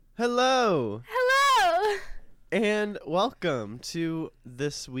Hello, Hello! and welcome to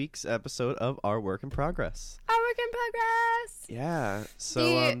this week's episode of Our Work in Progress. Our work in progress! Yeah, so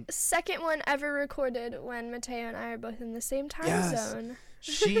The second one ever recorded when Mateo and I are both in the same time zone.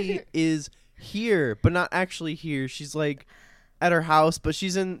 she is here, but not actually here. She's like at her house, but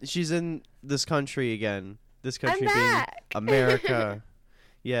she's in this country again. This country I'm being back. America.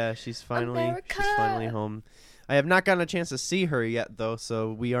 Yeah, she's finally home. I have not gotten a chance to see her yet, though,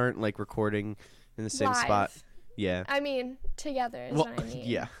 so we aren't like recording in the same Live. spot. Yeah. I mean, together is what I mean.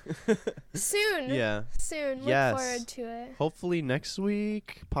 Yeah. Soon. Yeah. Soon. Yes. Look forward to it. Hopefully next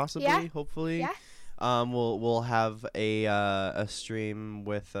week, possibly. Yeah. Hopefully. Yeah. We'll have a stream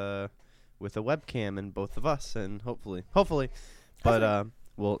with a webcam and both of us, and hopefully. But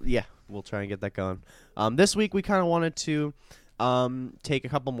we'll try and get that going. This week we kind of wanted to take a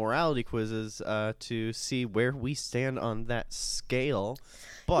couple morality quizzes to see where we stand on that scale.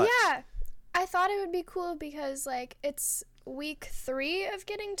 But yeah. I thought it would be cool because, like, it's week 3 of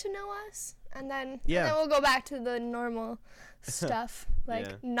getting to know us. And then we'll go back to the normal stuff,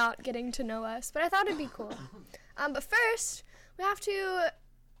 like not getting to know us. But I thought it'd be cool. But first, we have to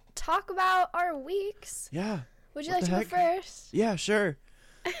talk about our weeks. Yeah. Would you like to go first? Yeah, sure.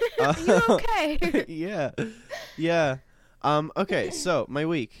 You okay? Yeah. Okay, so my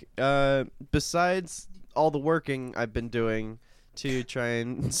week. Besides all the working I've been doing to try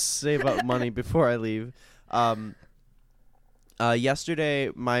and save up money before I leave, yesterday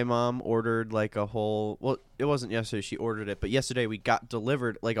my mom ordered like a whole, well, it wasn't yesterday she ordered it, but yesterday we got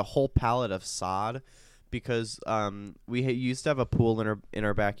delivered like a whole pallet of sod because we used to have a pool in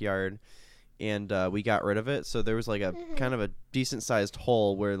our backyard, and we got rid of it, so there was like a kind of a decent sized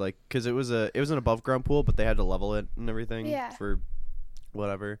hole where, like, because it was an above ground pool, but they had to level it and everything for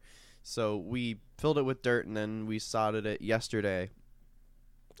whatever. So we filled it with dirt and then we sodded it yesterday,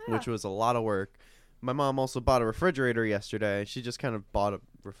 which was a lot of work. My mom also bought a refrigerator yesterday. She just kind of bought a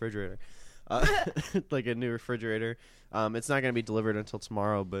refrigerator, like a new refrigerator. It's not going to be delivered until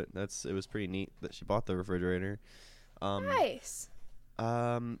tomorrow, but it was pretty neat that she bought the refrigerator. Nice.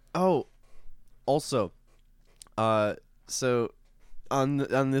 Also, so on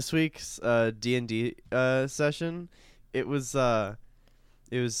this week's D&D session, it was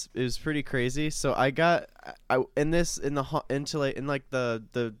pretty crazy. So I got the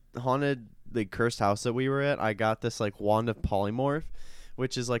haunted, like, cursed house that we were at. I got this like wand of polymorph,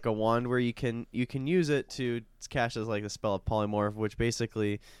 which is like a wand where you can use it to cast as like the spell of polymorph, which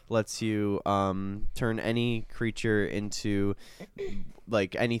basically lets you turn any creature into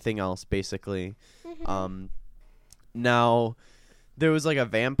like anything else, basically. Now there was like a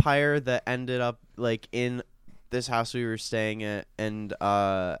vampire that ended up like in this house we were staying at, and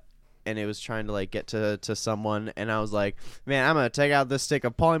it was trying to like get to someone, and I was like, man, I'm gonna take out this stick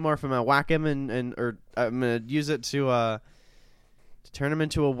of polymorph, I'm gonna whack him or I'm gonna use it to turn him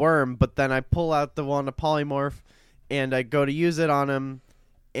into a worm. But then I pull out the wand of polymorph and I go to use it on him,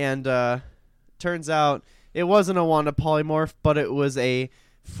 and turns out it wasn't a wand of polymorph, but it was a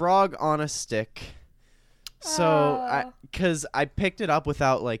frog on a stick. So because I picked it up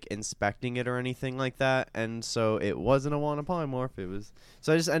without like inspecting it or anything like that, and so it wasn't a wand of polymorph.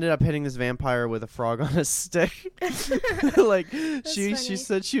 So I just ended up hitting this vampire with a frog on a stick. Like she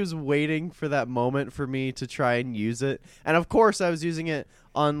said she was waiting for that moment for me to try and use it, and of course I was using it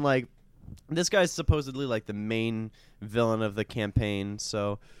on, like, this guy's supposedly like the main villain of the campaign,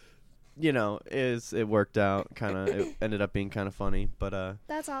 so it worked out kind of. It ended up being kind of funny, but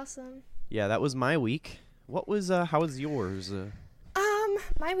That's awesome. yeah, that was my week. What was how was yours?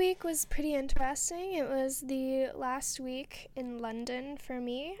 My week was pretty interesting. It was the last week in London for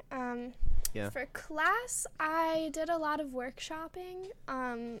me. For class, I did a lot of workshopping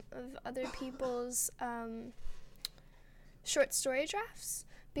of other people's short story drafts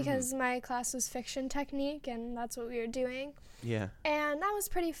because my class was fiction technique, and that's what we were doing. Yeah. And that was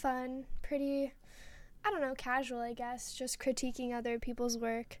pretty fun, pretty, I don't know, casual, I guess, just critiquing other people's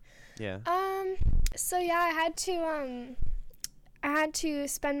work. Yeah. So yeah, I had to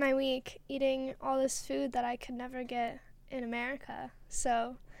spend my week eating all this food that I could never get in America.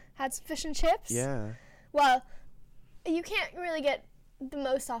 So had some fish and chips. Yeah. Well, you can't really get the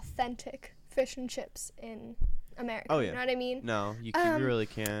most authentic fish and chips in America. Oh, yeah. You know what I mean? No, you really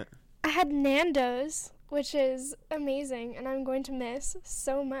can't. I had Nando's, which is amazing, and I'm going to miss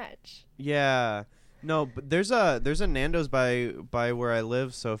so much. Yeah. No, but there's a Nando's by where I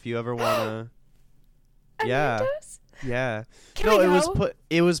live, so if you ever wanna Nando's? Yeah. Can I go?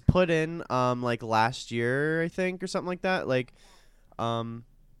 It was put in like last year, I think, or something like that. Like oh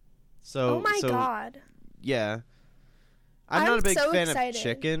my god. Yeah. I'm not a big fan of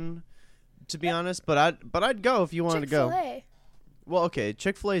chicken, to be honest, but I'd go if you wanted Chick-fil-A. to go. Well, okay,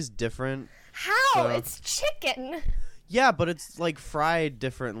 Chick-fil-A is different. How? So. It's chicken. Yeah, but it's like fried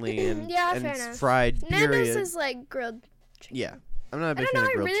differently and yeah, fair enough. Fried. Period. Nando's is like grilled chicken. Yeah, I'm not a big fan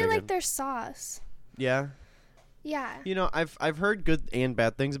of grilled chicken. I really like their sauce. Yeah. Yeah. You know, I've heard good and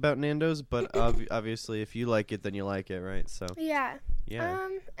bad things about Nando's, but obviously, if you like it, then you like it, right? So. Yeah. Yeah.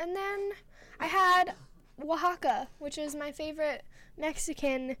 And then I had Oaxaca, which is my favorite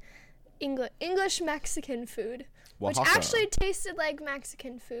Mexican, English Mexican food, Oaxaca. Which actually tasted like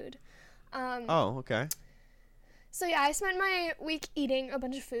Mexican food. Oh, okay. So yeah, I spent my week eating a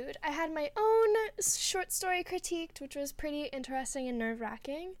bunch of food. I had my own short story critiqued, which was pretty interesting and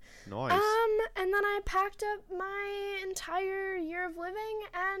nerve-wracking. Nice. And then I packed up my entire year of living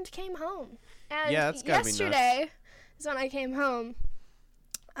and came home. And yeah, that's gotta be yesterday is when I came home.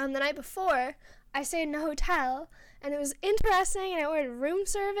 The night before, I stayed in a hotel, and it was interesting, and I ordered room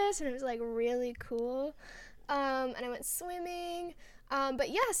service, and it was like really cool. And I went swimming.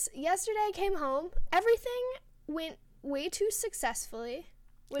 But yes, yesterday I came home. Everything went way too successfully,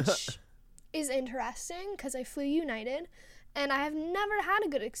 which is interesting because I flew United, and I have never had a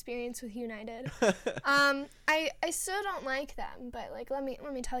good experience with United. I still don't like them, but like let me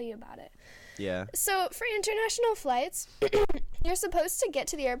tell you about it. Yeah. So for international flights, you're supposed to get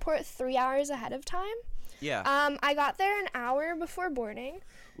to the airport 3 hours ahead of time. Yeah. I got there an hour before boarding.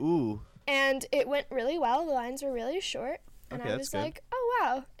 Ooh. And it went really well. The lines were really short. And I was like, oh,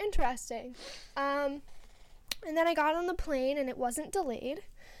 wow, interesting. And then I got on the plane, and it wasn't delayed.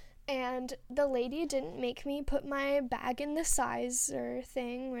 And the lady didn't make me put my bag in the sizer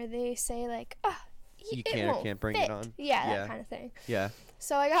thing where they say, like, you can or can't bring fit. It on. Yeah, that kind of thing. Yeah.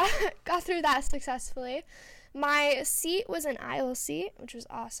 So I got through that successfully. My seat was an aisle seat, which was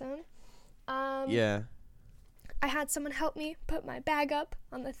awesome. Yeah. I had someone help me put my bag up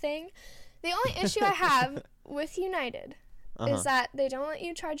on the thing. The only issue I have with United is that they don't let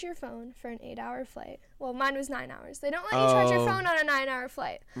you charge your phone for an 8-hour flight. Well, mine was 9 hours. They don't let you charge your phone on a 9-hour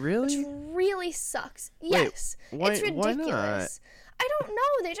flight. Really? Which really sucks. Yes. Wait, it's ridiculous. Why not? I don't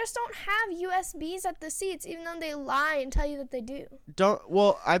know. They just don't have USBs at the seats, even though they lie and tell you that they do.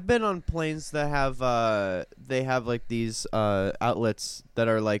 Well, I've been on planes that have they have like these outlets that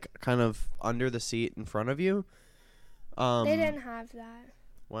are like kind of under the seat in front of you. They didn't have that.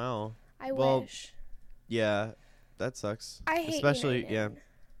 Wow. I wish. Yeah, that sucks. I hate especially United. Yeah.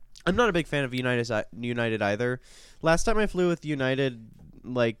 I'm not a big fan of United either. Last time I flew with United,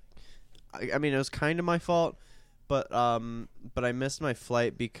 like, I mean, it was kind of my fault, but I missed my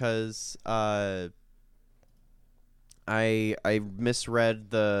flight because I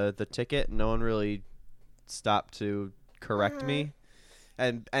misread the ticket. No one really stopped to correct me,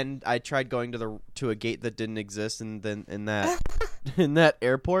 and I tried going to a gate that didn't exist in that in that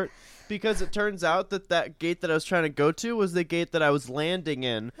airport. Because it turns out that gate that I was trying to go to was the gate that I was landing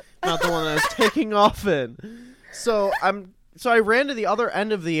in, not the one that I was taking off in. So I ran to the other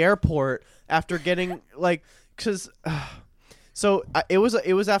end of the airport after getting like, cause, it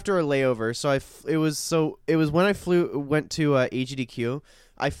was after a layover. So it was when I went to AGDQ.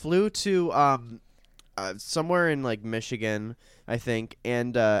 I flew to somewhere in like Michigan, I think,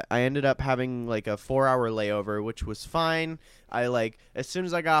 and I ended up having like a 4-hour layover, which was fine. As soon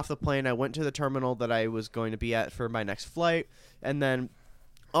as I got off the plane, I went to the terminal that I was going to be at for my next flight, and then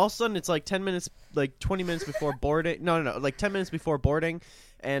all of a sudden it's like 20 minutes before boarding. No, like 10 minutes before boarding,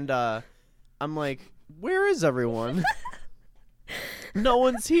 and I'm like, where is everyone? No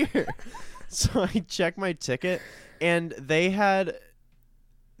one's here. So I check my ticket, and they had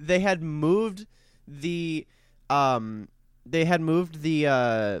moved the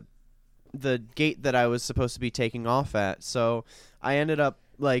the gate that I was supposed to be taking off at. So I ended up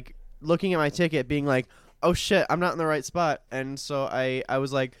like looking at my ticket being like, oh shit, I'm not in the right spot. And so I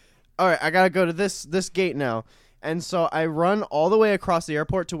was like, all right, I gotta go to this gate now. And so I run all the way across the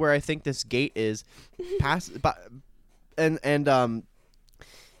airport to where I think this gate is, and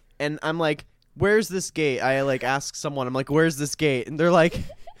I'm like, where's this gate? I like ask someone, I'm like, where's this gate? And they're like,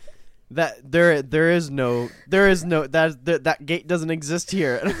 that gate doesn't exist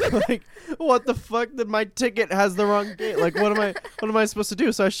here. And I'm like, what the fuck? That my ticket has the wrong gate. Like, what am I supposed to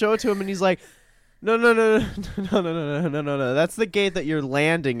do? So I show it to him, and he's like, no. That's the gate that you're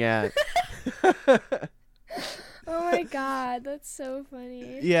landing at. Oh my god, that's so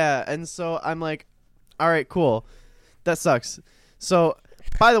funny. Yeah, and so I'm like, all right, cool. That sucks. So,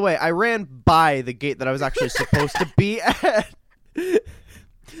 by the way, I ran by the gate that I was actually supposed to be at.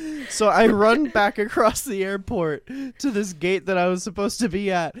 So I run back across the airport to this gate that I was supposed to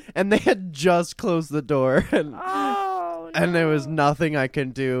be at, and they had just closed the door. And oh And there was nothing I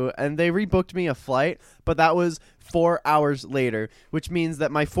can do. And they rebooked me a flight, but that was 4 hours later, which means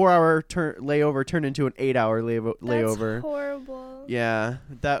that my 4-hour layover turned into an 8-hour layover. That's horrible. Yeah,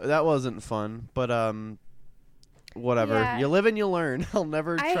 that wasn't fun. But whatever. Yeah. You live and you learn. I'll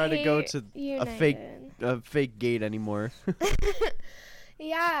never try to go to a fake gate anymore.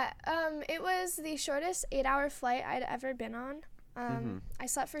 Yeah, it was the shortest 8-hour flight I'd ever been on. I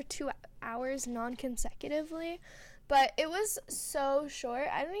slept for 2 hours non-consecutively, but it was so short.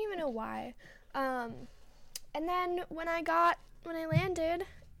 I don't even know why. And then when I landed,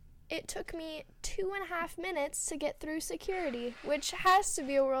 it took me 2.5 minutes to get through security, which has to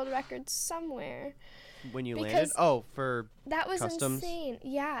be a world record somewhere. When you landed? Oh, for that was customs? Insane.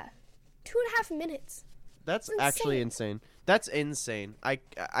 Yeah, 2.5 minutes. That's actually insane. That's insane. I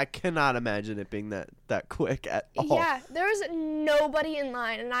cannot imagine it being that quick at all. Yeah, there was nobody in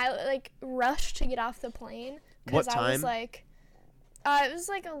line, and I rushed to get off the plane because I was it was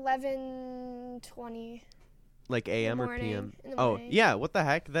 11:20. Like AM or PM? Oh, yeah. What the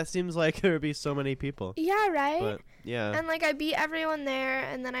heck? That seems like there would be so many people. Yeah, right. But yeah. And I beat everyone there,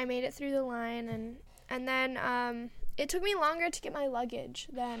 and then I made it through the line, and then it took me longer to get my luggage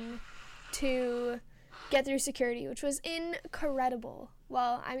than to get through security, which was incredible.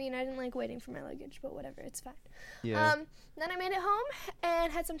 Well, I mean, I didn't like waiting for my luggage, but whatever, it's fine. Yeah. Then I made it home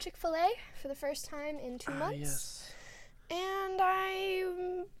and had some Chick-fil-A for the first time in 2 months. Yes. And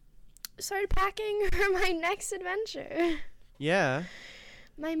I started packing for my next adventure. Yeah.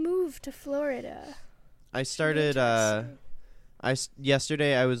 My move to Florida. I started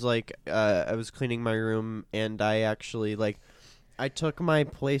yesterday I was I was cleaning my room, and I actually I took my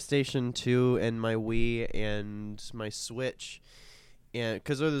PlayStation 2 and my Wii and my Switch, and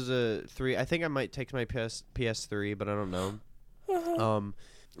because there's a 3, I think I might take my PS3, but I don't know.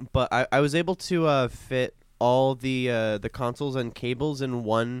 But I was able to fit all the consoles and cables in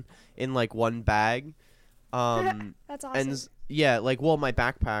one bag. That's awesome. And yeah, my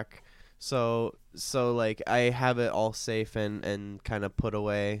backpack. So I have it all safe and kind of put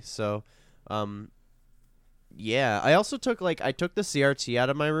away. So yeah, I also took the CRT out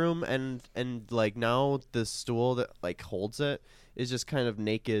of my room, and now the stool that holds it is just kind of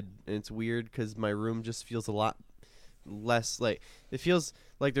naked, and it's weird because my room just feels a lot less it feels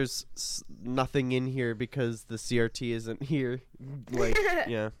like there's nothing in here because the CRT isn't here.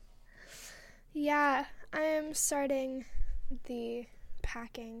 Yeah. Yeah, I am starting the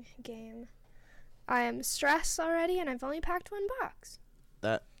packing game. I am stressed already, and I've only packed 1 box.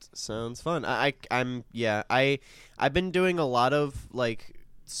 That sounds fun. I've been doing a lot of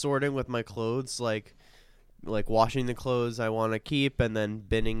sorting with my clothes, like washing the clothes I want to keep, and then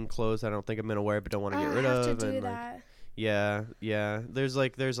binning clothes I don't think I'm gonna wear but don't want to get rid of. I have to do that. Yeah.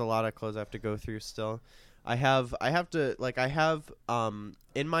 There's a lot of clothes I have to go through still. I have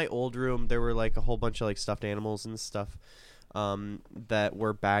in my old room there were a whole bunch of stuffed animals and stuff that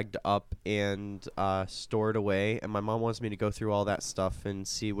were bagged up and stored away, and my mom wants me to go through all that stuff and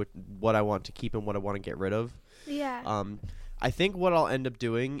see what I want to keep and what I want to get rid of. Yeah. I think what I'll end up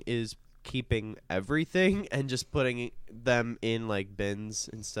doing is keeping everything and just putting them in bins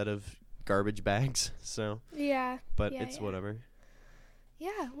instead of garbage bags. So yeah. But it's whatever.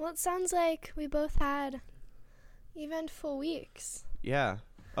 Yeah. Well, it sounds like we both had eventful weeks. Yeah.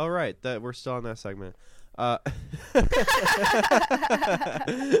 Oh, right. That we're still on that segment.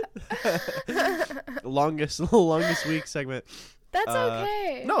 longest week segment. That's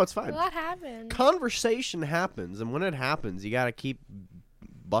okay. No, it's fine. A lot happened. Conversation happens, and when it happens, you gotta keep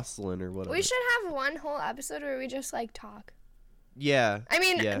bustling or whatever. We should have one whole episode where we just talk. Yeah. I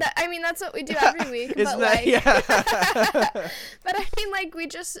mean, yeah. That's what we do every week. Isn't but that, yeah. But I mean, we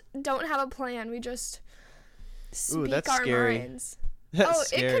just don't have a plan. We just speak that's our scary. minds. That's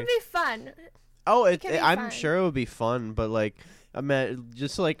scary. It could be fun. Oh, I'm fun. sure it would be fun, but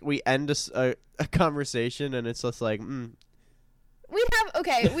just we end a conversation and it's just We'd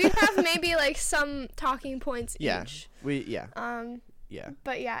have maybe some talking points each. Yeah.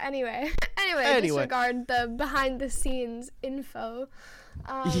 But yeah, anyway, disregard the behind the scenes info.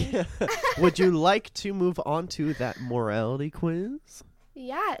 Yeah. Would you like to move on to that morality quiz?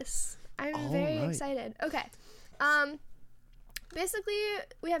 Yes. I'm very excited. Okay. Basically,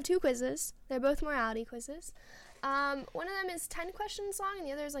 we have 2 quizzes. They're both morality quizzes. One of them is 10 questions long, and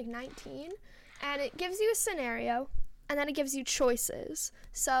the other is 19. And it gives you a scenario, and then it gives you choices.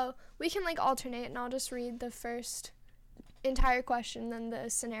 So we can alternate, and I'll just read the first entire question, then the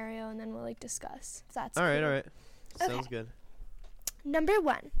scenario, and then we'll discuss. If that's all cool. right. Sounds good. Number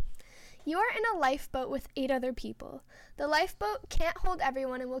 1. You are in a lifeboat with 8 other people. The lifeboat can't hold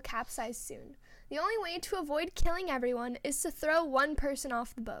everyone and will capsize soon. The only way to avoid killing everyone is to throw one person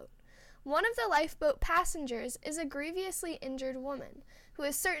off the boat. One of the lifeboat passengers is a grievously injured woman who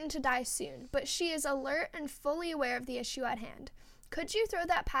is certain to die soon, but she is alert and fully aware of the issue at hand. Could you throw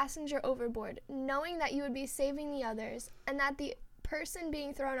that passenger overboard, knowing that you would be saving the others, and that the person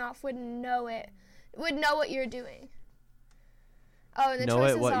being thrown off would know what you're doing? Oh, and the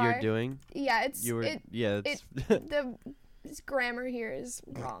choices are, you're doing? Yeah, the grammar here is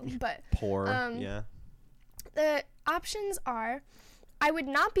wrong, but poor. Yeah. The options are: I would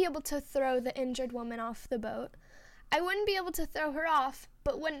not be able to throw the injured woman off the boat. I wouldn't be able to throw her off,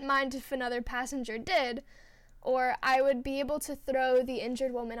 but wouldn't mind if another passenger did. Or I would be able to throw the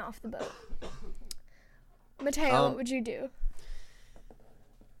injured woman off the boat. Mateo, what would you do?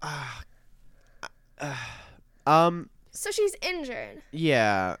 So she's injured.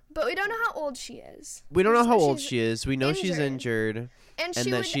 Yeah. But we don't know how old she is. We don't know how old she is. We know she's injured. And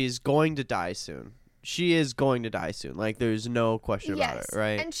that she's going to die soon. She is going to die soon. Like, there's no question about it,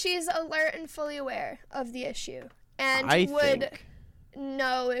 right? And she's alert and fully aware of the issue. And would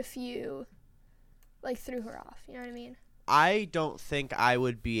know if you, like, threw her off. You know what I mean? I don't think I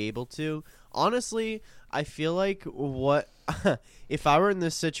would be able to. Honestly, I feel like if I were in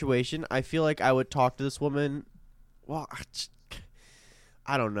this situation, I feel like I would talk to this woman. Well,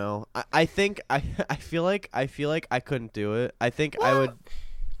 I don't know. I think I feel like I couldn't do it. I think I would.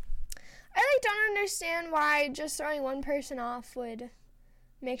 I don't understand why just throwing one person off would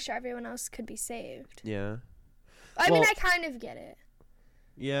make sure everyone else could be saved. Yeah. I mean, I kind of get it.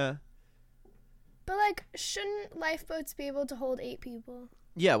 Yeah. But, like, shouldn't lifeboats be able to hold 8 people?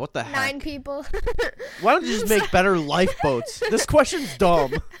 Yeah, what the heck? 9 people. Why don't you just make better lifeboats? This question's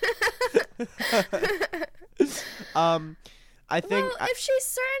dumb. I think... Well, if she's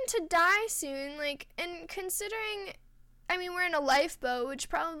certain to die soon, like, and considering... I mean, we're in a lifeboat, which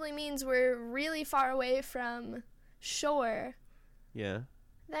probably means we're really far away from shore. Yeah.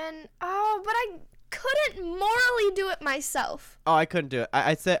 Then, but I couldn't morally do it myself. Oh, I couldn't do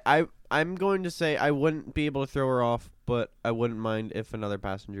it. I'm going to say I wouldn't be able to throw her off, but I wouldn't mind if another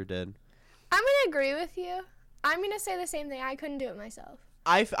passenger did. I'm going to agree with you. I'm going to say the same thing. I couldn't do it myself.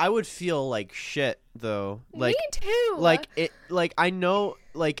 I would feel like shit, though. Like, me too. Like, I know,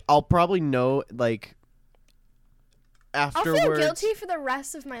 like, I'll probably know, like, afterwards. I'll feel guilty for the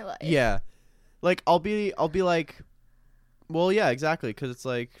rest of my life. Yeah. Like, I'll be like, well, yeah, exactly, because it's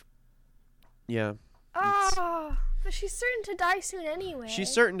like, yeah. Oh, but she's certain to die soon anyway.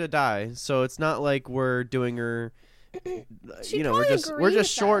 She's certain to die, so it's not like we're doing her, we're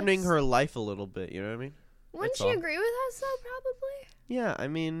just shortening her life a little bit, you know what I mean? Wouldn't she agree with us, though, probably? Yeah, I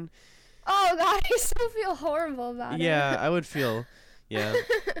mean. Oh, God, I still feel horrible about it. Yeah, I would feel, yeah.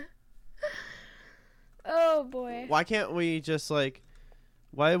 Oh, boy. Why can't we just, like,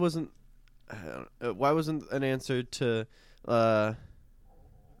 why wasn't an answer to, I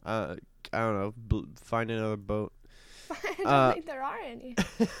don't know, find another boat? I don't think there are any.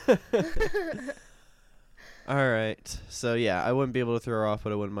 All right. So, yeah, I wouldn't be able to throw her off,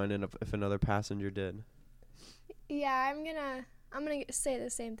 but I wouldn't mind if another passenger did. Yeah, I'm gonna say the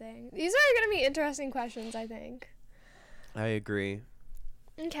same thing. These are gonna be interesting questions, I think. I agree.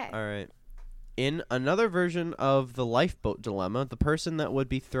 Okay. All right. In another version of the lifeboat dilemma, the person that would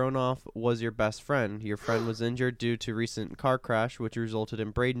be thrown off was your best friend. Your friend was injured due to recent car crash, which resulted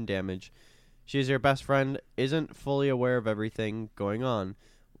in brain damage. She is your best friend, isn't fully aware of everything going on.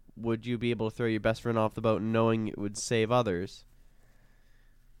 Would you be able to throw your best friend off the boat knowing it would save others?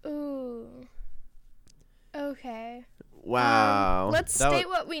 Ooh. Okay. Wow. Let's state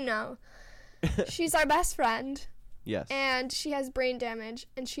what we know. She's our best friend. Yes. And she has brain damage,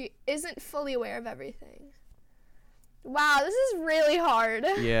 and she isn't fully aware of everything. Wow, this is really hard.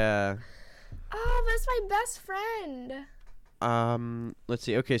 Yeah. Oh, but it's my best friend. Let's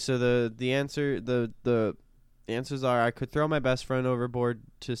see. Okay, so the answers are: I could throw my best friend overboard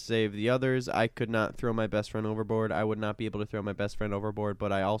to save the others. I could not throw my best friend overboard. I would not be able to throw my best friend overboard,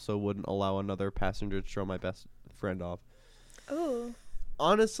 but I also wouldn't allow another passenger to throw my best friend off. Ooh.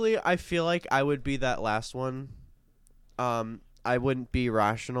 Honestly, I feel like I would be that last one. I wouldn't be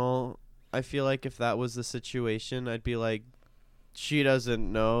rational. I feel like if that was the situation, I'd be like, she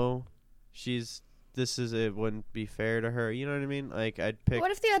doesn't know. It wouldn't be fair to her. You know what I mean? Like, I'd pick.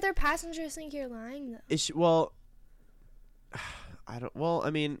 What if the other passengers think you're lying, though? I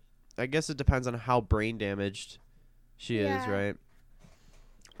mean, I guess it depends on how brain damaged she is, right?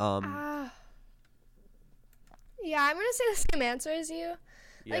 Yeah, I'm gonna say the same answer as you.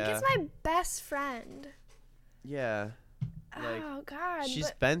 Yeah. Like, it's my best friend. Yeah. Like, oh, God.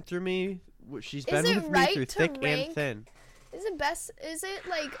 She's been through me. She's been with me through thick and thin. Is it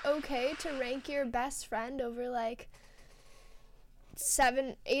like okay to rank your best friend over like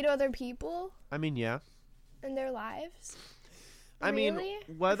 7, 8 other people? I mean, yeah. In their lives? I really?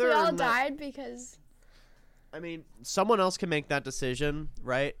 mean, whether if we all or not, died because... I mean, someone else can make that decision,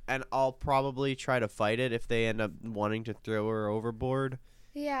 right? And I'll probably try to fight it if they end up wanting to throw her overboard.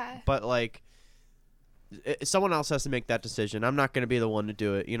 Yeah. But, like, someone else has to make that decision. I'm not going to be the one to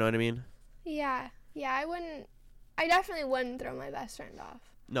do it. You know what I mean? Yeah. Yeah, I definitely wouldn't throw my best friend off.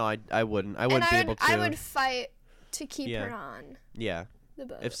 No, I wouldn't. I wouldn't be able to. I would fight to keep her on. Yeah. The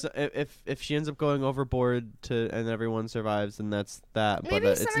boat. If she ends up going overboard and everyone survives, then that's that. Maybe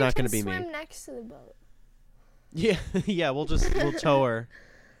but it's not going to be me. Swim next to the boat. Yeah, yeah. We'll tow her,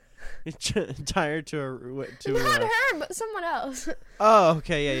 tie her to her. Not her, but someone else. Oh,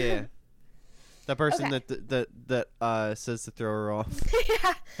 okay, yeah. That person that says to throw her off.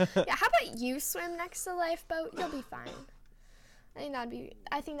 Yeah. How about you swim next to the lifeboat? You'll be fine.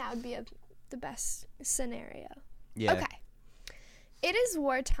 I think that would be the best scenario. Yeah. Okay. It is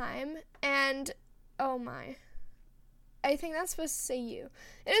wartime, and oh my. I think that's supposed to say you.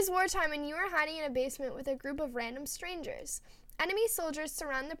 It is wartime, and you are hiding in a basement with a group of random strangers. Enemy soldiers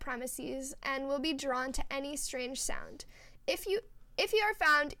surround the premises and will be drawn to any strange sound. If you are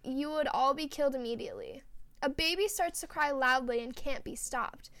found, you would all be killed immediately. A baby starts to cry loudly and can't be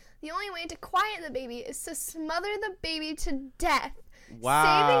stopped. The only way to quiet the baby is to smother the baby to death,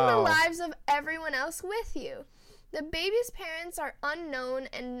 saving the lives of everyone else with you. The baby's parents are unknown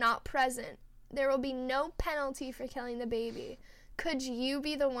and not present. There will be no penalty for killing the baby. Could you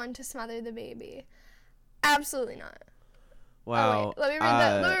be the one to smother the baby? Absolutely not. Wow. Oh, wait.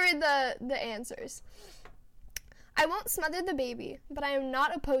 Let me read the answers. I won't smother the baby, but I am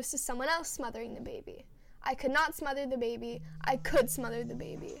not opposed to someone else smothering the baby. I could not smother the baby. I could smother the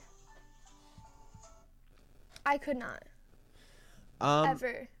baby. I could not.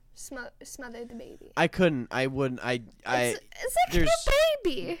 Ever smother the baby. I couldn't. I wouldn't. It's like a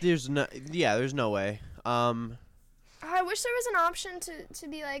baby. There's no way. I wish there was an option to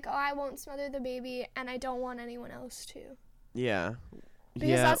be like, oh, I won't smother the baby, and I don't want anyone else to. Yeah.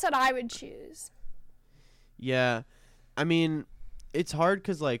 Because that's what I would choose. Yeah. I mean, it's hard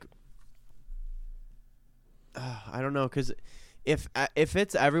because, like, I don't know, because if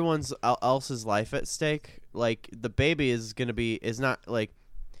it's everyone else's life at stake, like, the baby is not, like,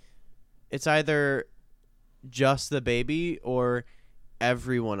 it's either just the baby or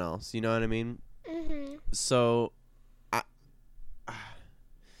everyone else, you know what I mean? Mm-hmm. So,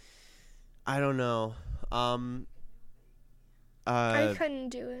 I don't know. I couldn't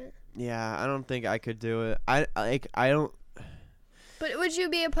do it. Yeah, I don't think I could do it. I don't. But would you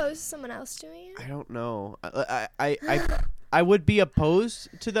be opposed to someone else doing it? I don't know. I would be opposed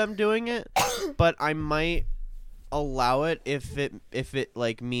to them doing it, but I might allow it if it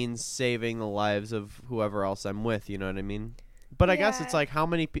like means saving the lives of whoever else I'm with. You know what I mean? But I guess it's like how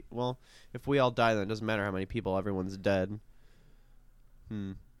many people. Well, if we all die, then it doesn't matter how many people. Everyone's dead.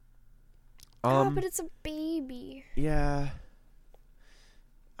 But it's a baby. Yeah.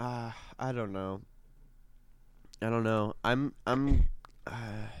 I don't know. I'm gonna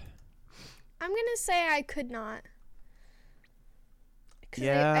say I could not. Cause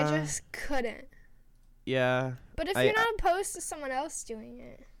I just couldn't. Yeah. But if you're not opposed to someone else doing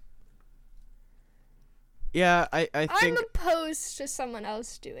it. Yeah, I think I'm opposed to someone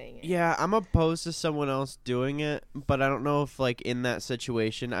else doing it. Yeah, I'm opposed to someone else doing it, but I don't know if like in that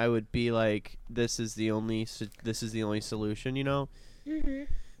situation I would be like this is the only solution, you know? Mhm.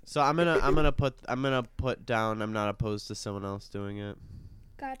 So I'm gonna put down I'm not opposed to someone else doing it.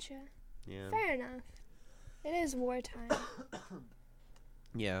 Gotcha. Yeah. Fair enough. It is wartime.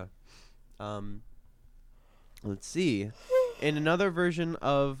 Yeah. Let's see. In another version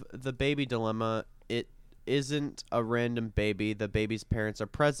of the baby dilemma, it isn't a random baby. The baby's parents are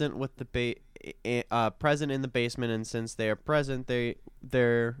present with the present in the basement, and since they are present,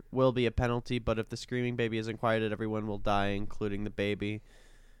 there will be a penalty. But if the screaming baby isn't quieted, everyone will die, including the baby.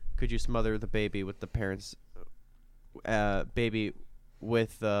 Could you smother the baby with the parents?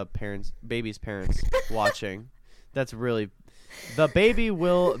 Baby's parents watching. That's really. The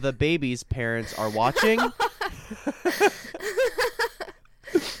baby's parents are watching.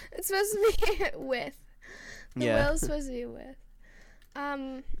 It's supposed to be with. The will's supposed to be with.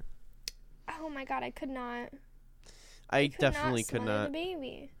 Oh my god, I could not. I definitely could not. The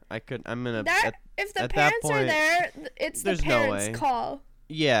baby. I'm gonna. If the parents are there, it's the parents' call.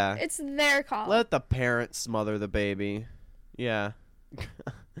 Yeah. It's their call. Let the parents smother the baby. Yeah.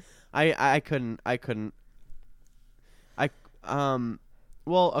 I couldn't.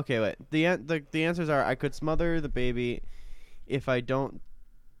 Well, okay, wait. The answers are I could smother the baby if I don't,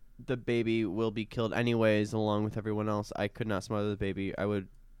 the baby will be killed anyways, along with everyone else. I could not smother the baby. I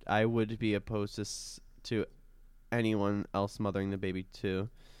would be opposed to anyone else smothering the baby too.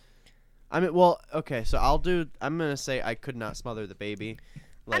 I mean, well, okay, so I'm gonna say I could not smother the baby.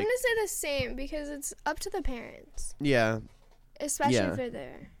 Like, I'm gonna say the same because it's up to the parents. Yeah. Especially if they're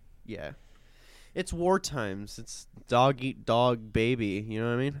there. Yeah. It's war times. It's dog eat dog baby. You know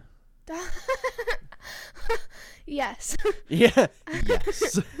what I mean? Yes. Yeah.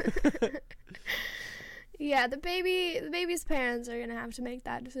 Yes. Yeah, the baby's parents are gonna have to make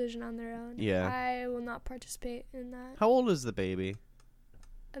that decision on their own. Yeah. I will not participate in that. How old is the baby?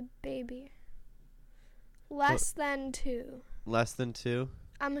 A baby. Less than 2. Less than 2?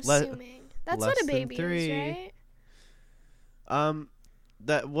 I'm assuming. That's what a baby is, right?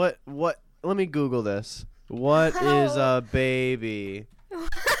 That what let me Google this. What is a baby?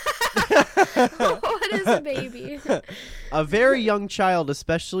 What is a baby? A very young child,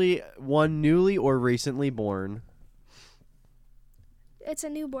 especially one newly or recently born. It's a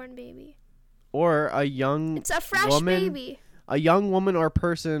newborn baby. Or a young It's a fresh baby. A young woman or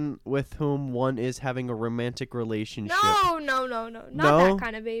person with whom one is having a romantic relationship. No. Not that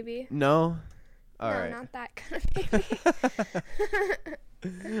kind of baby. No? All right. Not that kind of baby.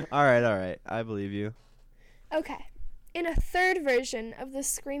 All right. I believe you. Okay. In a third version of the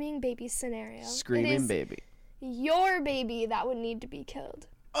screaming baby scenario. Screaming baby. Your baby that would need to be killed.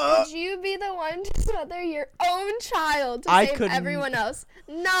 Would you be the one to smother your own child to save everyone else?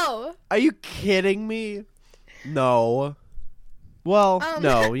 No. Are you kidding me? No. Well,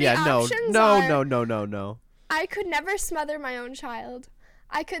 no. Yeah, no. No. I could never smother my own child.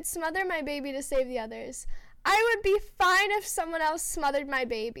 I could smother my baby to save the others. I would be fine if someone else smothered my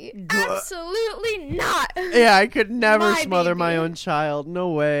baby. Absolutely not. Yeah, I could never smother my own child. No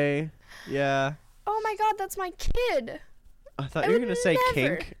way. Yeah. Oh my God, that's my kid. I thought you were going to say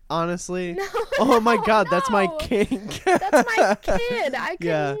kink, honestly. No, oh my God, that's my kink. That's my kid. I could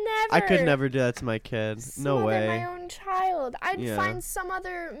never. I could never do that to my kid. No way. My own child. I'd find some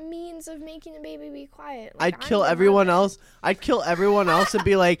other means of making the baby be quiet. Like, I'd kill everyone else. I'd kill everyone else and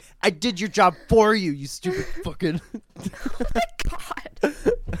be like, I did your job for you, you stupid fucking. Oh my God.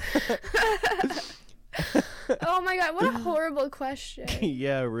 Oh my God, what a horrible question.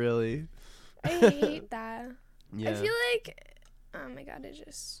 Yeah, really. I hate that. Yeah. I feel like, oh my God,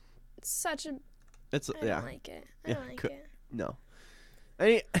 it's such a. I don't like it. I don't like it. No.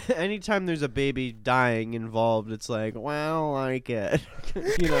 Anytime there's a baby dying involved, it's like, well, I don't like it.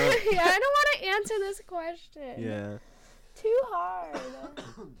 You know? Yeah, I don't want to answer this question. Yeah. Too hard.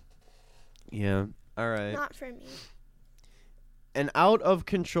 Yeah. All right. Not for me. An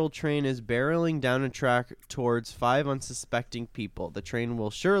out-of-control train is barreling down a track towards 5 unsuspecting people. The train will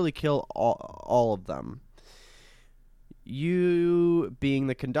surely kill all of them. You, being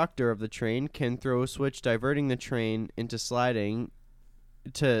the conductor of the train, can throw a switch diverting the train into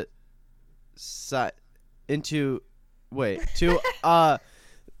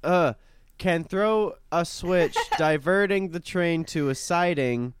can throw a switch diverting the train to a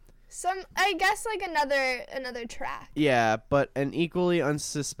siding. I guess like another track. Yeah, but an equally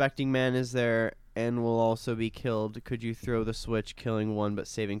unsuspecting man is there and will also be killed. Could you throw the switch, killing 1 but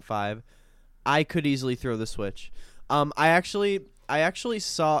saving 5? I could easily throw the switch. I actually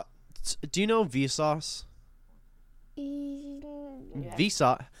saw. Do you know Vsauce? Yeah.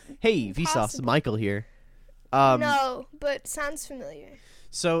 Vsauce. Hey, Vsauce. Michael here. No, but sounds familiar.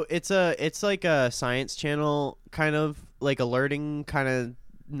 So it's like a science channel, kind of like alerting kind of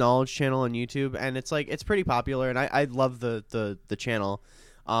knowledge channel on YouTube, and it's pretty popular, and I love the channel.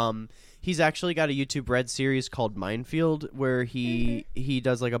 He's actually got a YouTube Red series called Minefield, where he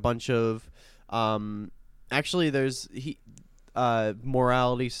does like a bunch of actually there's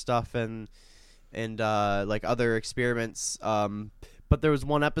morality stuff and like other experiments, but there was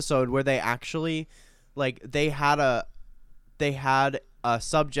one episode where they actually they had a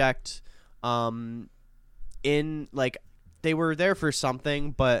subject in like they were there for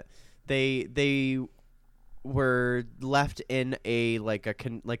something, but they were left in a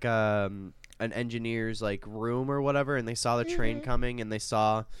an engineer's like room or whatever, and they saw the train coming, and they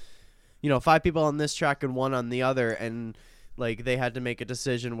saw 5 people on this track and 1 on the other, and like they had to make a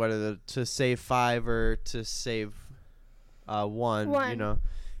decision whether to save 5 or to save 1.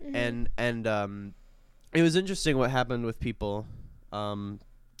 And it was interesting what happened with people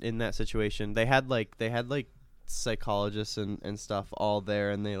in that situation. They had psychologists and stuff all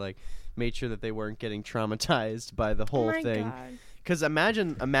there, and they made sure that they weren't getting traumatized by the whole thing. Because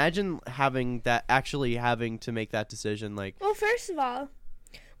imagine having to make that decision. Well, first of all,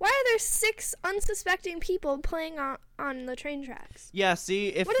 Why are there 6 unsuspecting people playing on the train tracks? Yeah, see,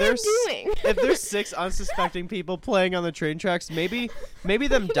 if what are they doing? If there's 6 unsuspecting people playing on the train tracks, maybe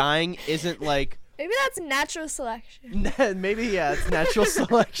them dying isn't like. Maybe that's natural selection. Maybe, yeah, it's natural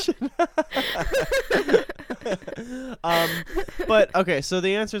selection. But okay, so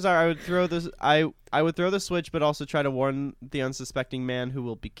the answers are: I would throw the switch, but also try to warn the unsuspecting man who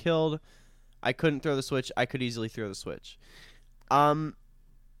will be killed. I couldn't throw the switch. I could easily throw the switch.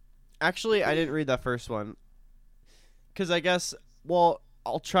 Actually, I didn't read that first one. Because I guess, well,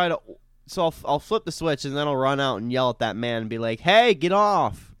 I'll try to... So I'll flip the switch, and then I'll run out and yell at that man and be like, hey, get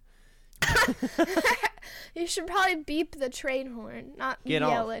off! You should probably beep the train horn, not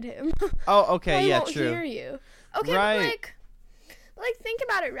yell at him. Oh, okay, yeah, true. He won't hear you. Okay, right. but think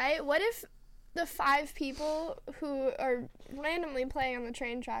about it, right? What if the 5 people who are randomly playing on the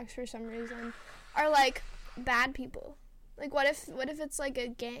train tracks for some reason are, like, bad people? Like, what if it's, like, a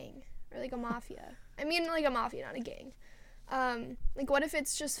gang or, like, a mafia? I mean, like, a mafia, not a gang. Like, what if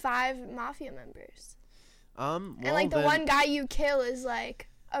it's just 5 mafia members? Well, and, like, the one guy you kill is, like,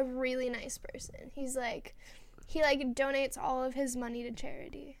 a really nice person. He's, like, he, like, donates all of his money to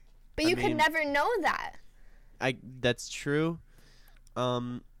charity. But you could never know that. That's true.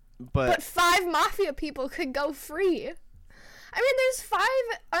 But 5 mafia people could go free. I mean, there's 5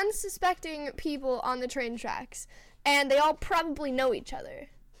 unsuspecting people on the train tracks, and they all probably know each other.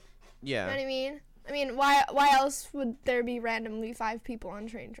 Yeah. You know what I mean? I mean, why else would there be randomly 5 people on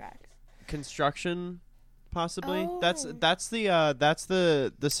train tracks? Construction, possibly. Oh. That's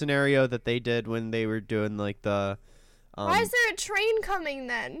the scenario that they did when they were doing like the. Why is there a train coming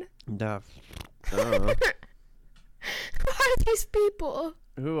then? Duh. Who are these people?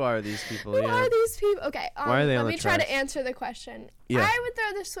 Who are these people? Who are these people? Okay, why are they on let the me try tracks? to answer the question. Yeah. I would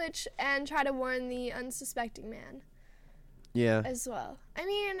throw the switch and try to warn the unsuspecting man. Yeah. As well. I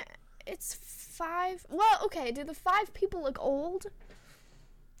mean, it's 5. Well, okay, do the 5 people look old?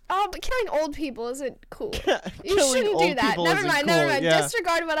 Oh, but killing old people isn't cool. You shouldn't do that. Never mind. Yeah.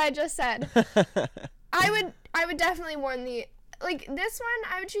 Disregard what I just said. I would definitely warn the... Like, this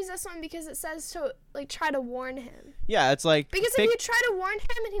one, I would choose this one because it says to, like, try to warn him. Yeah, it's like... Because if you try to warn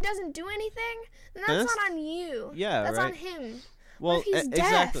him and he doesn't do anything, then that's not on you. Yeah, that's right. on him. Well, what if he's deaf?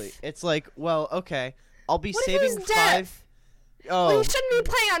 Exactly. It's like, well, okay, I'll be what saving if he's 5... Deaf? Oh. Well, he shouldn't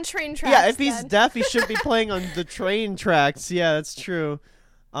be playing on train tracks. Yeah, if he's deaf, he shouldn't be playing on the train tracks. Yeah, that's true.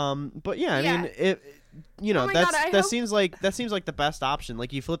 But yeah, I mean, that seems like the best option.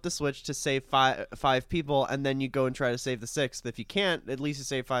 Like, you flip the switch to save 5 people, and then you go and try to save the 6th. If you can't, at least you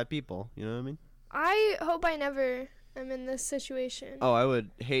save 5 people. You know what I mean? I hope I never am in this situation. Oh, I would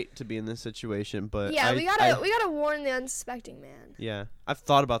hate to be in this situation, but yeah, we gotta warn the unsuspecting man. Yeah, I've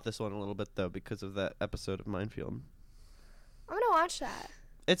thought about this one a little bit though because of that episode of Minefield. I'm gonna watch that.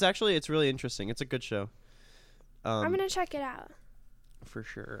 It's really interesting. It's a good show. I'm gonna check it out. For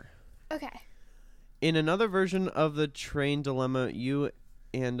sure. Okay. In another version of the train dilemma, you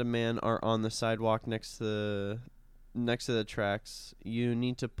and a man are on the sidewalk next to the tracks. You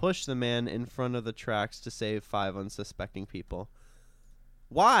need to push the man in front of the tracks to save 5 unsuspecting people.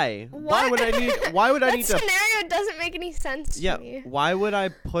 Why? What? Why would I need to... That scenario doesn't make any sense to me. Yeah, why would I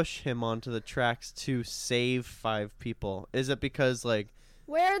push him onto the tracks to save 5 people? Is it because, like...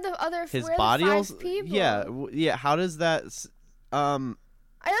 Where are the other... His where body... are the 5 people? Yeah, how does that...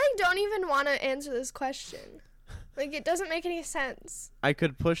 I, like, don't even want to answer this question. Like, it doesn't make any sense. I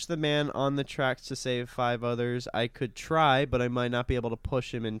could push the man on the tracks to save 5 others. I could try, but I might not be able to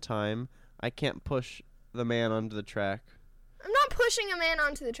push him in time. I can't push the man onto the track. I'm not pushing a man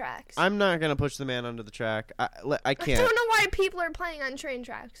onto the tracks. I'm not going to push the man onto the track. I can't. I don't know why people are playing on train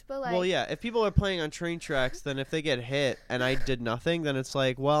tracks, but, like... Well, yeah, if people are playing on train tracks, then if they get hit and I did nothing, then it's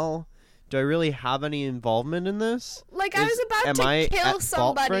like, well... Do I really have any involvement in this? Like, I was about to kill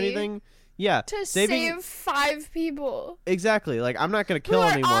somebody for anything? Yeah. To save 5 people. Exactly. Like, I'm not going to kill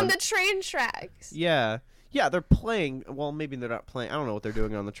anyone. On the train tracks. Yeah. Yeah, they're playing. Well, maybe they're not playing. I don't know what they're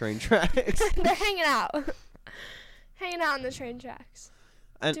doing on the train tracks. They're hanging out. Hanging out on the train tracks.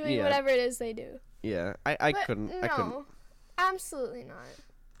 And, doing whatever it is they do. Yeah. I couldn't. No, I couldn't. Absolutely not.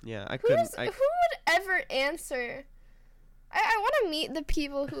 Yeah, I couldn't. Who would ever answer... I want to meet the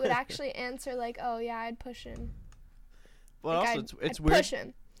people who would actually answer, like, oh, yeah, I'd push him. Well, like, also, I'd weird. push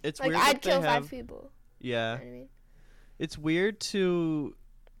him. It's like, weird I'd kill 5 people. Yeah. You know what I mean? It's weird to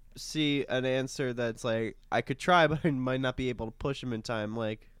see an answer that's like, I could try, but I might not be able to push him in time.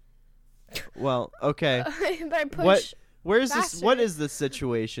 Like, well, okay. But I push Where's faster. this? What is this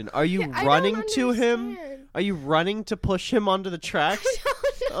situation? Are you running to him? Are you running to push him onto the tracks?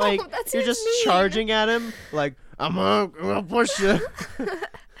 I don't know. Like, That's you're just charging at him? Like, I'm gonna push you.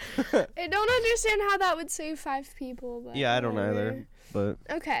 I don't understand how that would save 5 people. But yeah, I don't either. But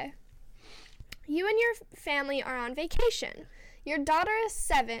okay. You and your family are on vacation. Your daughter is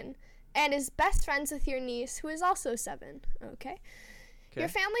 7 and is best friends with your niece, who is also 7. Okay. Your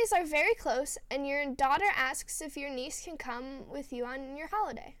families are very close, and your daughter asks if your niece can come with you on your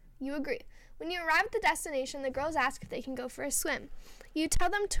holiday. You agree. When you arrive at the destination, the girls ask if they can go for a swim. You tell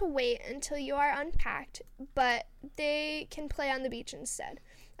them to wait until you are unpacked, but they can play on the beach instead.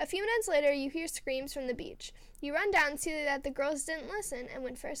 A few minutes later, you hear screams from the beach. You run down and see that the girls didn't listen and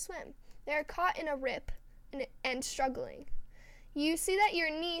went for a swim. They are caught in a rip and struggling. You see that your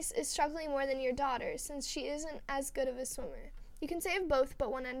niece is struggling more than your daughter, since she isn't as good of a swimmer. You can save both,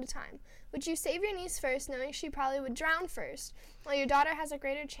 but one at a time. Would you save your niece first, knowing she probably would drown first, while your daughter has a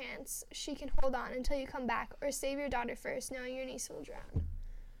greater chance she can hold on until you come back, or save your daughter first, knowing your niece will drown?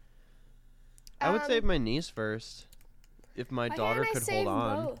 I would save my niece first, if my daughter could hold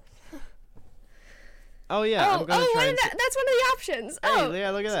on. Both? Oh yeah, I'm gonna try. That's one of the options. Hey, yeah,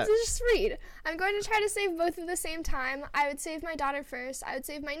 look at that. Just read. I'm going to try to save both at the same time. I would save my daughter first. I would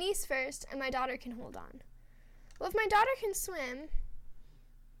save my niece first, and my daughter can hold on. Well, if my daughter can swim.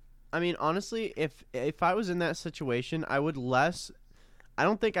 I mean, honestly, if I was in that situation, I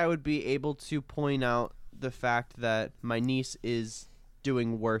don't think I would be able to point out the fact that my niece is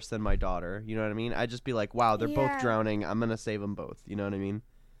doing worse than my daughter. You know what I mean? I'd just be like, wow, they're both drowning. I'm going to save them both. You know what I mean?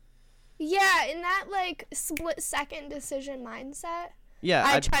 Yeah, in that, split-second decision mindset. Yeah,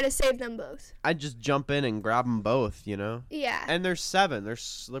 I'd try to save them both. I'd just jump in and grab them both, you know? Yeah. And they're 7.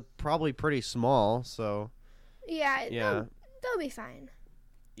 They're probably pretty small, so... Yeah. They'll be fine.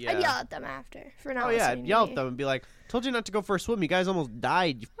 Yeah. I'd yell at them after for not listening. Oh, yeah, I'd yell at them and be like, told you not to go for a swim. You guys almost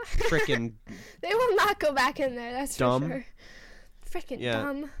died, you frickin'... They will not go back in there, that's dumb. For sure. Frickin'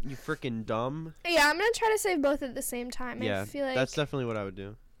 dumb. You frickin' dumb. Yeah, I'm going to try to save both at the same time. Yeah, I feel like that's definitely what I would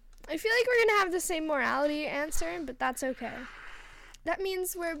do. I feel like we're going to have the same morality answer, but that's okay. That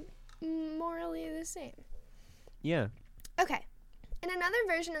means we're morally the same. Yeah. Okay. In another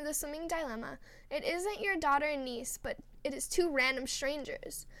version of the swimming dilemma, it isn't your daughter and niece, but it is 2 random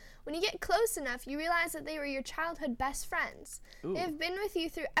strangers. When you get close enough, you realize that they were your childhood best friends. Ooh. They have been with you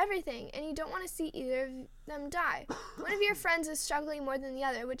through everything, and you don't want to see either of them die. One of your friends is struggling more than the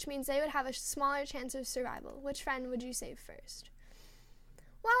other, which means they would have a smaller chance of survival. Which friend would you save first?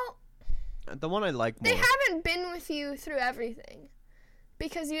 Well, the one I like more. They haven't been with you through everything.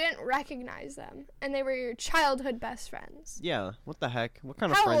 Because you didn't recognize them, and they were your childhood best friends. Yeah, what the heck? What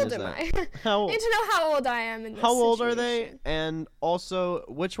kind of friend is that? How old am I? I need to know how old I am in this How old situation. are they? And also,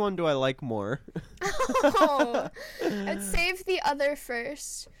 which one do I like more? I'd save the other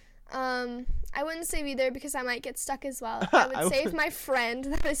first. I wouldn't save either because I might get stuck as well. I would save my friend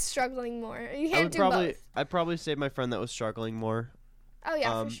that is struggling more. You can't do both. I'd probably save my friend that was struggling more. Oh,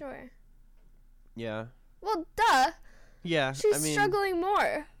 yeah, for sure. Yeah. Well, duh. Yeah, She's struggling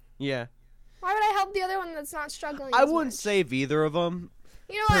more. Yeah. Why would I help the other one that's not struggling I wouldn't save either of them.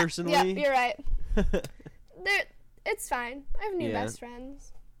 You know what? Personally. Yeah, you're right. It's fine. I have new best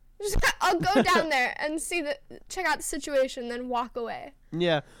friends. I'll go down there and check out the situation, then walk away.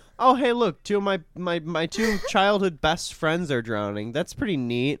 Yeah. Oh, hey, look, 2 of my 2 childhood best friends are drowning. That's pretty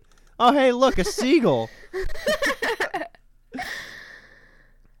neat. Oh, hey, look, a seagull.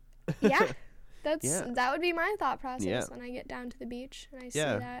 Yeah. That would be my thought process when I get down to the beach and I see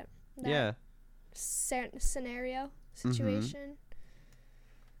that scenario situation.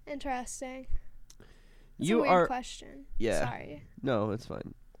 Interesting. It's a weird question. Yeah. Sorry. No, it's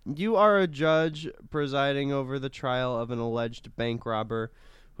fine. You are a judge presiding over the trial of an alleged bank robber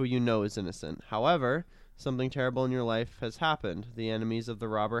who you know is innocent. However, something terrible in your life has happened. The enemies of the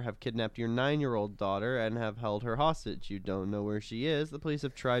robber have kidnapped your 9-year-old daughter and have held her hostage. You don't know where she is. The police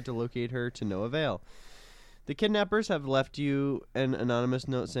have tried to locate her to no avail. The kidnappers have left you an anonymous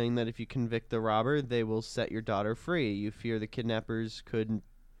note saying that if you convict the robber, they will set your daughter free. You fear the kidnappers could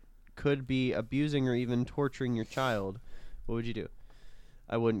be abusing or even torturing your child. What would you do?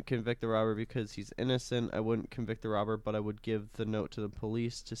 I wouldn't convict the robber because he's innocent. I wouldn't convict the robber, but I would give the note to the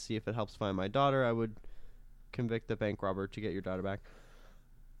police to see if it helps find my daughter. I would convict the bank robber to get your daughter back.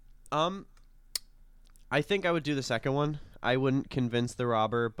 I think I would do the second one. I wouldn't convince the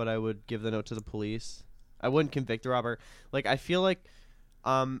robber, but I would give the note to the police. I wouldn't convict the robber. Like, I feel like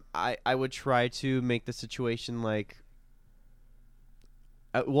I would try to make the situation like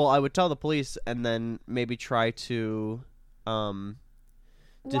I would tell the police and then maybe try to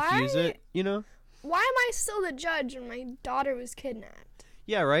diffuse it, you know? Why am I still the judge when my daughter was kidnapped?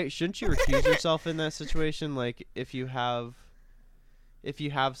 Yeah, right? Shouldn't you recuse yourself in that situation? Like, if you have, if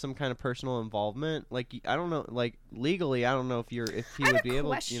you have some kind of personal involvement. Like, I don't know, like legally, I don't know if he would be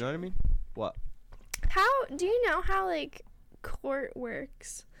able. You know what I mean? What? How do you know how like court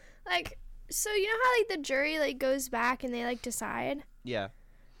works? Like, so you know how like the jury like goes back and they like decide? Yeah.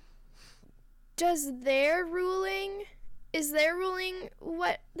 Is their ruling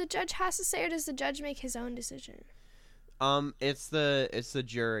what the judge has to say, or does the judge make his own decision? It's the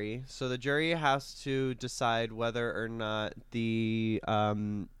jury. So the jury has to decide whether or not the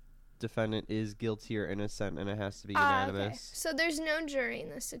defendant is guilty or innocent, and it has to be unanimous. Okay. So there's no jury in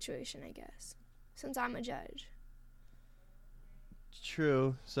this situation, I guess, since I'm a judge.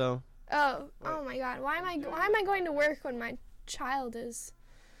 True. So. Oh my God! Why am I going to work when my child is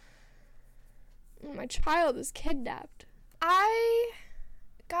kidnapped? I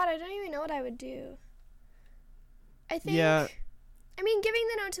don't even know what I would do. I think. Yeah. I mean, giving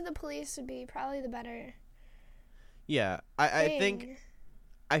the note to the police would be probably the better. Yeah, I think.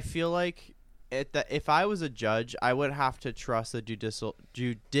 I feel like if I was a judge, I would have to trust the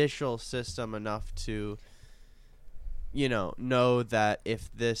judicial system enough to, know that if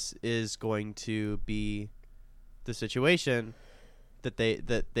this is going to be the situation, that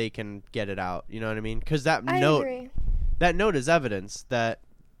they can get it out. You know what I mean? Because that note is evidence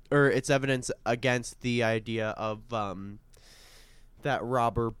it's evidence against the idea of that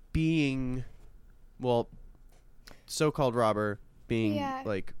robber being, so-called robber being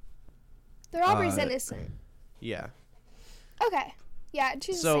like. The robber's innocent. Yeah. Okay. Yeah,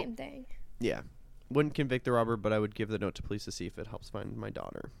 choose the same thing. Yeah. Wouldn't convict the robber, but I would give the note to police to see if it helps find my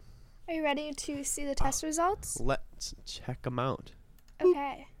daughter. Are you ready to see the test results? Let's check them out.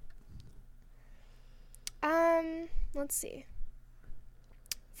 Okay. Let's see.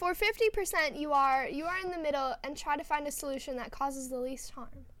 For 50%, you are in the middle and try to find a solution that causes the least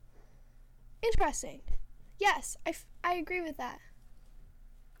harm. Interesting. Yes, I agree with that.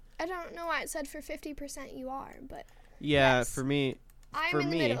 I don't know why it said for 50% you are, but yeah, yes. I'm in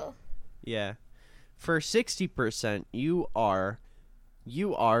the middle. Yeah. For 60%, you are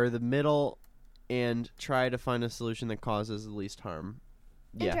the middle and try to find a solution that causes the least harm.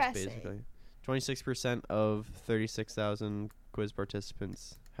 Yeah, basically. 26% of 36,000 quiz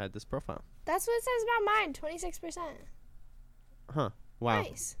participants had this profile. That's what it says about mine, 26%. Huh. Wow.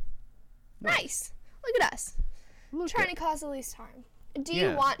 Nice. Look at us. Trying to cause the least harm. Do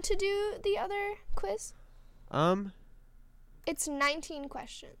you want to do the other quiz? It's 19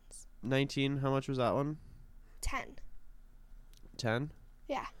 questions. 19? How much was that one? 10. 10?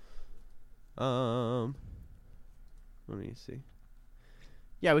 Yeah. Let me see.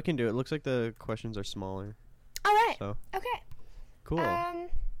 Yeah, we can do it. It looks like the questions are smaller. All right. So. Okay. Cool.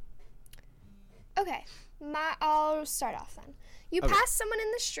 Okay. I'll start off then. You pass someone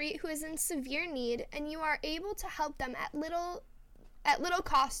in the street who is in severe need, and you are able to help them at little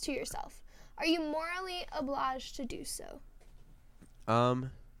cost to yourself. Are you morally obliged to do so?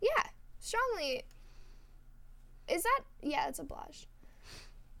 Yeah, strongly. Is that? Yeah, it's obliged.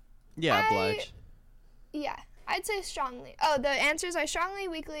 Yeah, obliged. Yeah, I'd say strongly. Oh, the answers are strongly,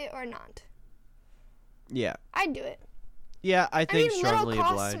 weakly, or not. Yeah. I'd do it. Yeah, I think strongly obliged.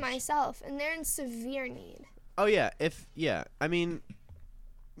 Little cost to myself, and they're in severe need. Oh, yeah.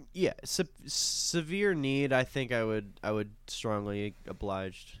 Severe need, I think I would strongly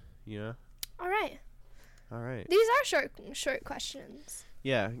obliged, All right. Alright. These are short questions.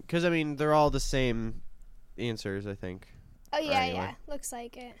 Yeah, because, they're all the same answers, I think. Oh, yeah, anyway. Yeah. Looks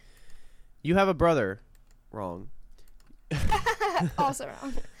like it. You have a brother. Wrong. Also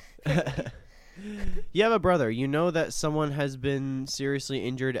wrong. You have a brother. You know that someone has been seriously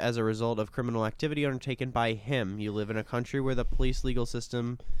injured as a result of criminal activity undertaken by him. You live in a country where the police legal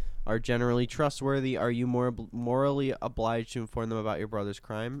system are generally trustworthy. Are you morally obliged to inform them about your brother's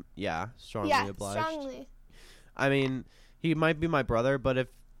crime? Yeah, strongly obliged. Yeah, strongly. He might be my brother, but if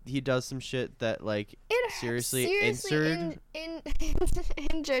he does some shit that, seriously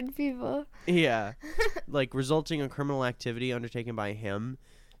injured people. Yeah. Resulting in criminal activity undertaken by him.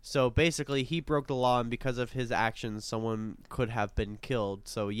 So, basically, he broke the law, and because of his actions, someone could have been killed.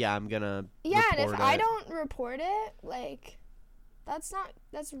 So, yeah, I'm gonna report it. And if I don't report it,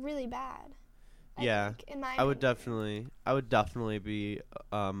 that's really bad. I think, in my opinion. I would definitely be,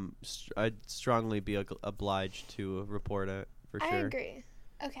 I'd strongly be obliged to report it, for sure. I agree.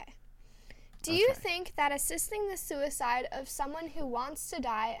 Okay. Do you think that assisting the suicide of someone who wants to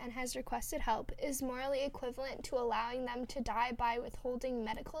die and has requested help is morally equivalent to allowing them to die by withholding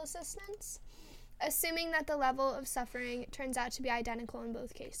medical assistance, assuming that the level of suffering turns out to be identical in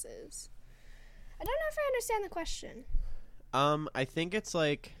both cases? I don't know if I understand the question. I think it's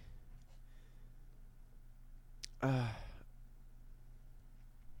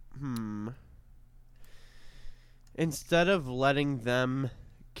Instead of letting them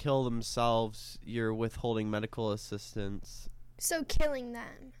kill themselves, you're withholding medical assistance. So killing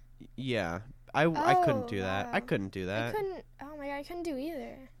them. Yeah. I couldn't do that. Wow. I couldn't do that. Oh my god, I couldn't do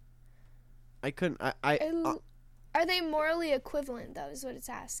either. I couldn't. Are they morally equivalent, though, is what it's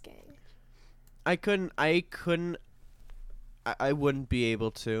asking. I wouldn't be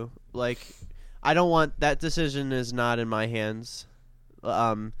able to. Like, I don't want... That decision is not in my hands.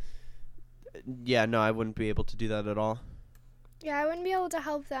 Yeah, no, I wouldn't be able to do that at all. Yeah, I wouldn't be able to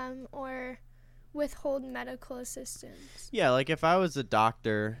help them or withhold medical assistance. Yeah, like if I was a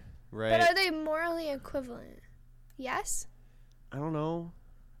doctor, right? But are they morally equivalent? Yes? I don't know.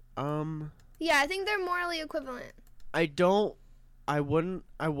 Yeah, I think they're morally equivalent. I wouldn't,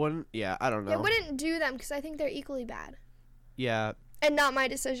 yeah, I don't know. I wouldn't do them because I think they're equally bad. Yeah. And not my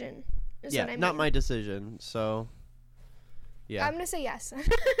decision. Yeah, not my decision, so, yeah. I'm going to say yes.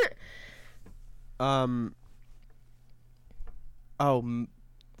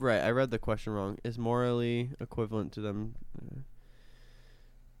 Right, I read the question wrong. Is morally equivalent to them.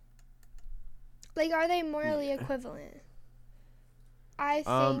 Like, are they morally equivalent? I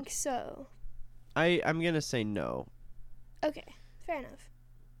think so. I'm going to say no. Okay, fair enough.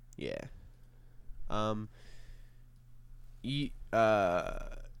 Yeah.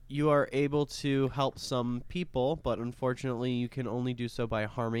 You are able to help some people, but unfortunately you can only do so by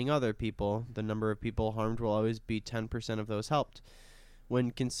harming other people. The number of people harmed will always be 10% of those helped.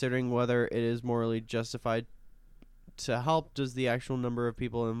 When considering whether it is morally justified to help, does the actual number of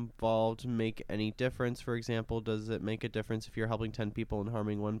people involved make any difference? For example, does it make a difference if you're helping 10 people and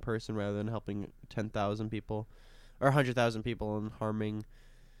harming one person rather than helping 10,000 people? Or 100,000 people and harming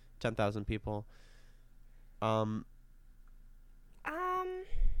 10,000 people?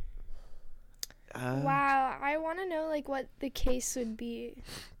 Wow, I want to know like what the case would be.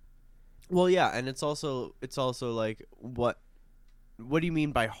 Well, yeah, and it's also like what do you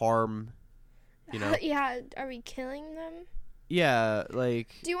mean by harm? You know? Yeah, are we killing them? Yeah,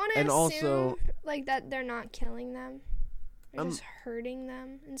 like. Do you want to assume also, like that they're not killing them? They're just hurting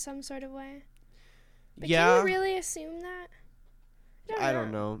them in some sort of way. But yeah. Can you really assume that? I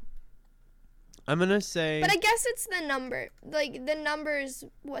don't know. I'm gonna say. But I guess it's the number. Like the number is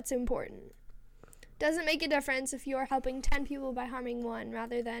what's important. Doesn't make a difference if you're helping 10 people by harming one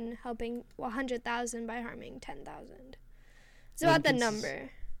rather than helping 100,000 by harming 10,000. It's about the number.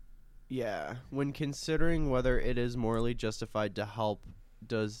 Yeah. When considering whether it is morally justified to help,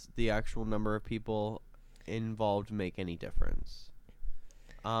 does the actual number of people involved make any difference?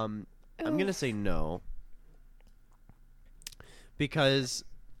 I'm going to say no. Because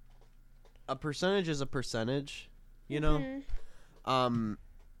a percentage is a percentage, you know? Mm-hmm.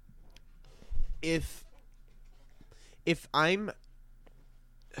 If I'm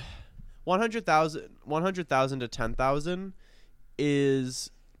 100,000 to 10,000 is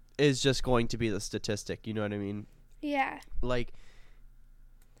just going to be the statistic, you know what I mean? Yeah. Like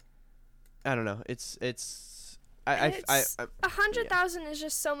I don't know. It's 100,000 is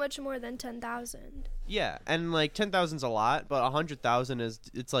just so much more than 10,000. Yeah, and like 10,000's a lot, but 100,000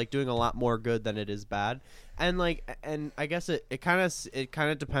 it's like doing a lot more good than it is bad. And like I guess it kind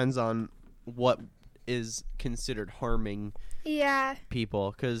of depends on what is considered harming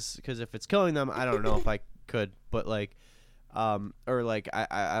people, because if it's killing them, I don't know if I could, but like or like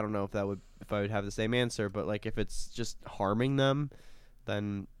I don't know if I would have the same answer, but like if it's just harming them,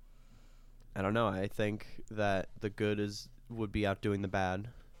 then I don't know. I think that the good would be outdoing the bad.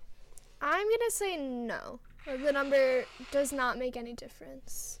 I'm gonna say no. The number does not make any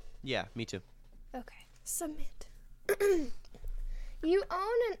difference. Yeah, me too. Okay, submit. You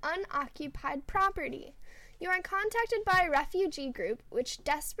own an unoccupied property. You are contacted by a refugee group which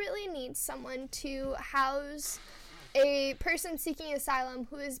desperately needs someone to house a person seeking asylum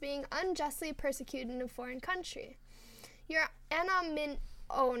who is being unjustly persecuted in a foreign country. Your anonymity.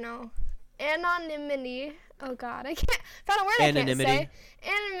 Oh God, I can't. Found a word I can't say.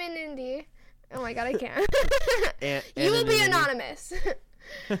 Anonymity. Oh my God, I can't. You will be anonymous.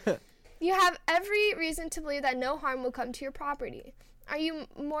 You have every reason to believe that no harm will come to your property. Are you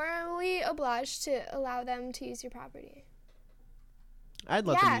morally obliged to allow them to use your property? I'd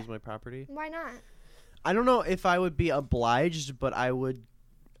let them use my property. Why not? I don't know if I would be obliged, but I would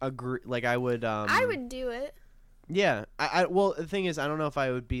agree. Like I would. I would do it. Yeah. Well, the thing is, I don't know if I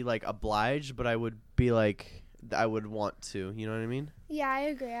would be like obliged, but I would be like, I would want to. You know what I mean? Yeah, I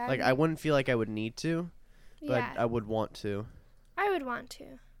agree. I wouldn't feel like I would need to, but I would want to. I would want to.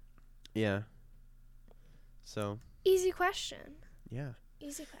 Yeah. So. Easy question. Yeah.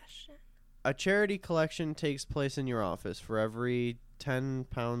 Easy question. A charity collection takes place in your office. For every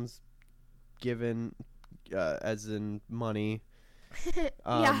 £10 given, as in money.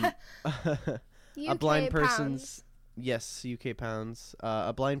 Yeah. A blind person's pounds. Yes, UK pounds.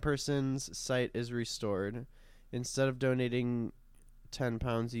 A blind person's sight is restored. Instead of donating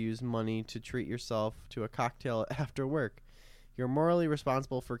 £10, you use money to treat yourself to a cocktail after work. You're morally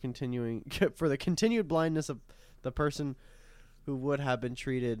responsible for the continued blindness of the person who would have been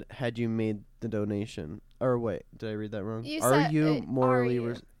treated had you made the donation. Or wait, did I read that wrong? Are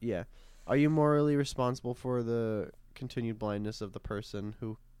you morally responsible for the continued blindness of the person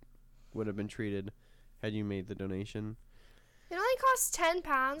who would have been treated had you made the donation? It only costs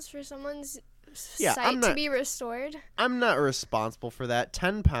 £10 for someone's sight to be restored. I'm not responsible for that.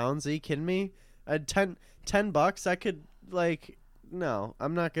 £10? Are you kidding me? $10? I could no.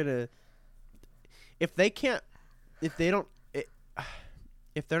 I'm not gonna. If they're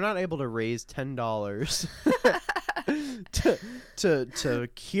not able to raise $10 to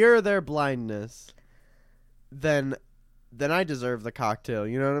cure their blindness, then I deserve the cocktail.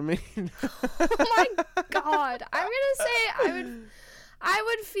 You know what I mean? Oh my God! I'm gonna say I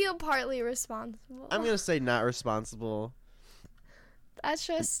would feel partly responsible. I'm gonna say not responsible. That's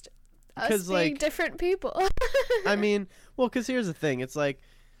just us being different people. I mean, well, because here's the thing. It's like,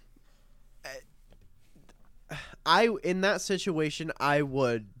 in that situation, I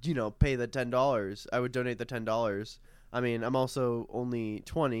would, pay the $10. I would donate the $10. I mean, I'm also only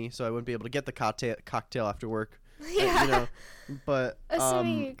 20, so I wouldn't be able to get the cocktail after work. Yeah. But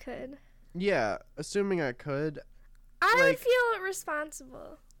assuming you could. Yeah, assuming I could. I would feel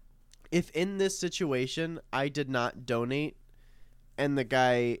responsible. If in this situation I did not donate, and the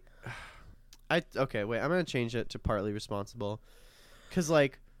guy, okay, wait, I'm gonna change it to partly responsible, because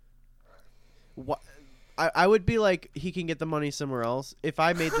what. I would be like, he can get the money somewhere else. If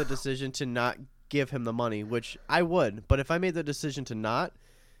I made the decision to not give him the money, which I would, but if I made the decision to not,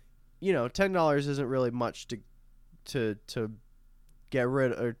 $10 isn't really much to get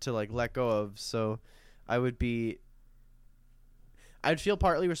rid or to let go of. So I'd feel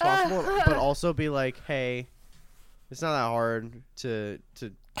partly responsible, but also be like, hey, it's not that hard to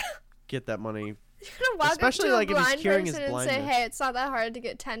get that money. You're gonna walk especially up to a if he's curing his blind person blindness. and say, hey, it's not that hard to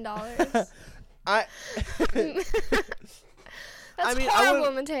get $10. That's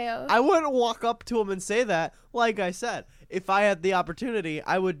horrible, Mateo. I wouldn't walk up to him and say that. Like I said, if I had the opportunity,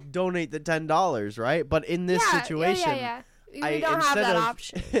 I would donate the $10, right? But in this situation, you don't have that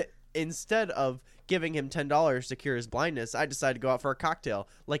option. Instead of giving him $10 to cure his blindness, I decided to go out for a cocktail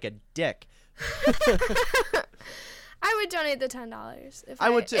like a dick. I would donate the $10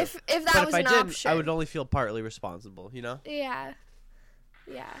 I would too. If that was an option. I would only feel partly responsible, Yeah,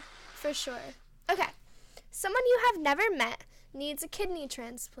 for sure. Okay, someone you have never met needs a kidney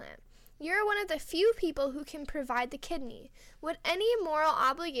transplant. You're one of the few people who can provide the kidney. Would any moral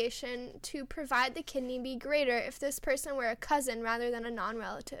obligation to provide the kidney be greater if this person were a cousin rather than a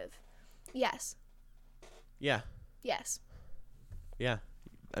non-relative? Yes. Yeah. Yes. Yeah.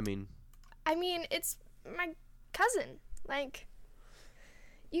 I mean, it's my cousin.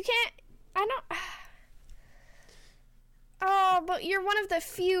 You can't. I don't. Oh, but you're one of the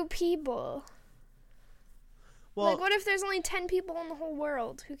few people. Well, what if there's only 10 people in the whole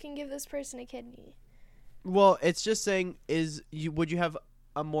world who can give this person a kidney? Well, it's just saying, would you have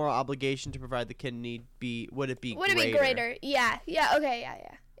a moral obligation to provide the kidney? Would it be greater? Yeah. Okay,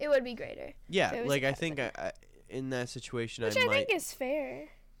 yeah. It would be greater. Yeah, I think in that situation, Which I think is fair.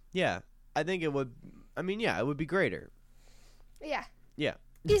 Yeah, I think it would. I mean, yeah, it would be greater. Yeah. Yeah.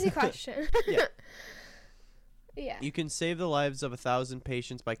 Easy question. Yeah. Yeah. You can save the lives of 1,000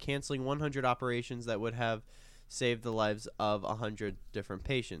 patients by canceling 100 operations that would have saved the lives of 100 different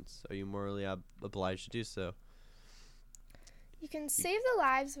patients. Are you morally obliged to do so? You can save the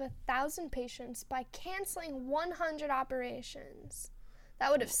lives of 1,000 patients by canceling 100 operations.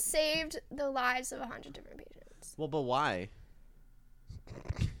 That would have saved the lives of 100 different patients. Well, but why?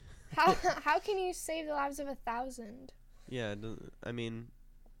 How can you save the lives of 1,000? Yeah, I mean...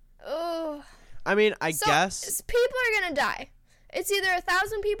 Oh. I mean, I guess... people are going to die. It's either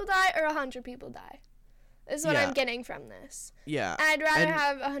 1,000 people die or 100 people die. Is what I'm getting from this. Yeah. And I'd rather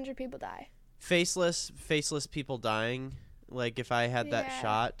have 100 people die. Faceless people dying. If I had that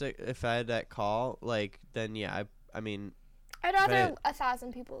shot, if I had that call, then yeah, I mean... I'd rather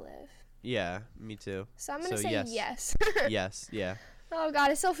 1,000 people live. Yeah, me too. So I'm going to say yes. Yes, yeah. Oh,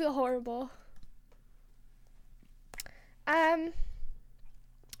 God, I still feel horrible. Are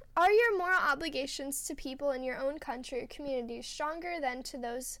your moral obligations to people in your own country or community stronger than to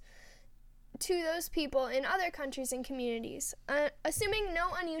those people in other countries and communities? Assuming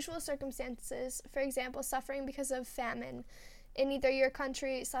no unusual circumstances, for example, suffering because of famine, in either your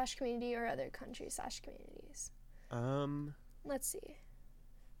country/community or other countries/communities? Let's see.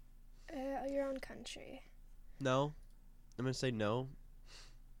 Your own country. No. I'm going to say no.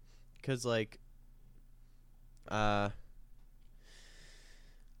 Because, like, I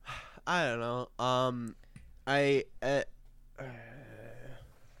don't know. I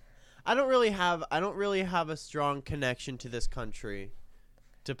don't really have a strong connection to this country,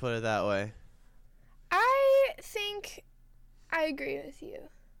 to put it that way. I think I agree with you.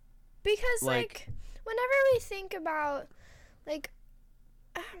 Because, like whenever we think about, like,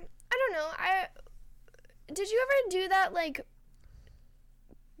 I don't know, did you ever do that, like,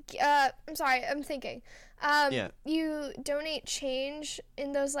 I'm sorry, I'm thinking. You donate change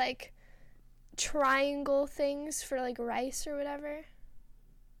in those, like, triangle things for, like, rice or whatever?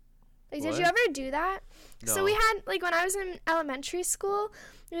 Like, did you ever do that? No. So we had, like, when I was in elementary school,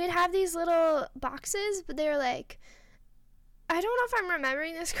 we'd have these little boxes, but they were, like, I don't know if I'm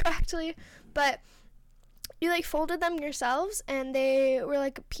remembering this correctly, but you, like, folded them yourselves, and they were,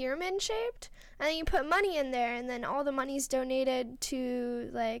 like, pyramid shaped, and then you put money in there, and then all the money's donated to,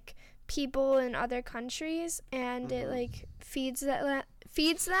 like, people in other countries, and it, like, feeds them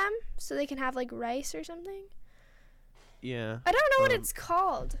so they can have, like, rice or something. Yeah. I don't know what it's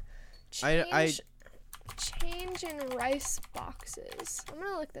called. Change in rice boxes. I'm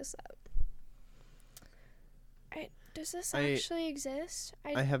gonna look this up. Does this actually exist?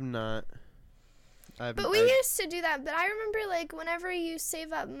 I have not. But we used to do that. But I remember, like, whenever you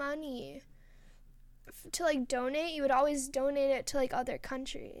save up money to, like, donate, you would always donate it to, like, other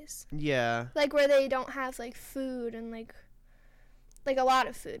countries. Yeah. Like, where they don't have, like, food and, like a lot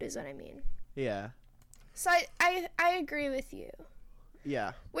of food is what I mean. Yeah. So I agree with you.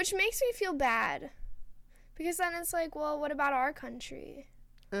 Yeah. Which makes me feel bad. Because then it's like, well, what about our country?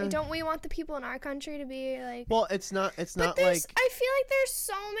 Like, don't we want the people in our country to be, like... Well, it's not like... I feel like there's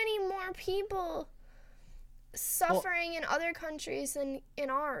so many more people suffering in other countries than in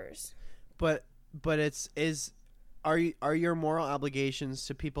ours. But are your moral obligations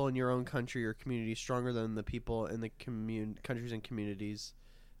to people in your own country or community stronger than the people in the countries and communities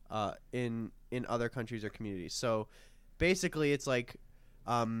in other countries or communities? So basically it's like,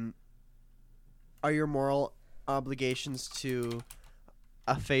 are your moral obligations to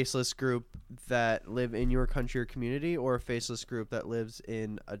a faceless group that live in your country or community, or a faceless group that lives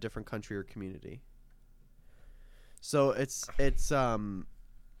in a different country or community? So it's and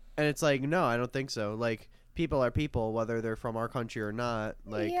it's like, no, I don't think so. Like, people are people, whether they're from our country or not.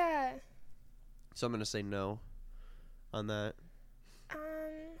 Like, yeah. So I'm gonna say no on that.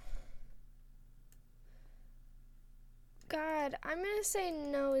 God, I'm gonna say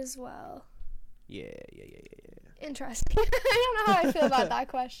no as well. Yeah. Interesting. I don't know how I feel about that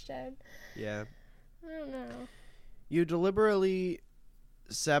question. Yeah. I don't know. You deliberately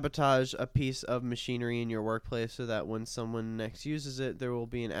sabotage a piece of machinery in your workplace so that when someone next uses it, there will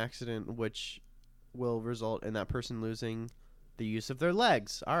be an accident which will result in that person losing the use of their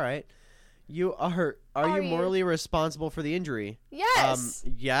legs. All right. Are you morally responsible for the injury? Yes.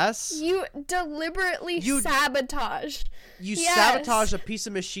 Yes. You deliberately sabotage. You sabotage a piece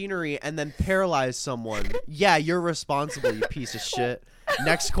of machinery and then paralyze someone. Yeah, you're responsible, you piece of shit.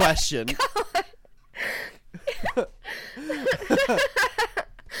 Next question.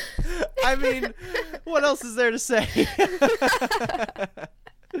 I mean, what else is there to say?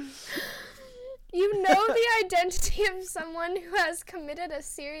 You know the identity of someone who has committed a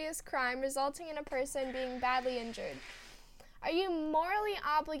serious crime resulting in a person being badly injured. Are you morally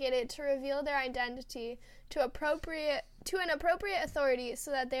obligated to reveal their identity to an appropriate authority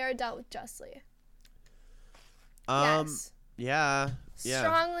so that they are dealt with justly? Yes. Yeah.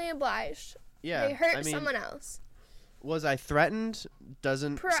 Strongly obliged. Yeah. They hurt someone else. Was I threatened?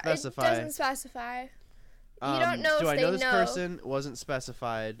 Doesn't specify. It doesn't specify. You don't know if they know. Do I know this person? Wasn't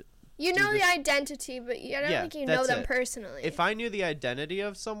specified. You know the identity, but I don't think you know them personally. If I knew the identity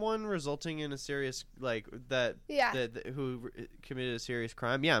of someone resulting in a serious, like, who committed a serious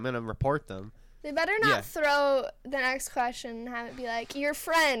crime, I'm going to report them. They better not throw the next question and have it be like, your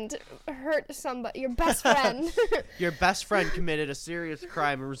friend hurt somebody, your best friend. Your best friend committed a serious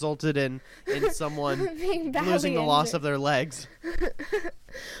crime and resulted in someone losing the loss of their legs.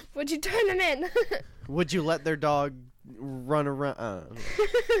 Would you turn them in? Would you let their dog run around?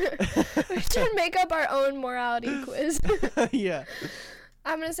 We should make up our own morality quiz. Yeah.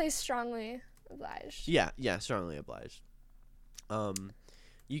 I'm going to say strongly obliged. Yeah, strongly obliged.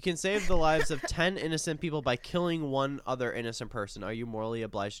 You can save the lives of 10 innocent people by killing one other innocent person. Are you morally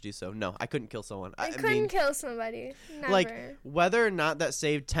obliged to do so? No, I couldn't kill someone. I couldn't kill somebody. Never. Like, whether or not that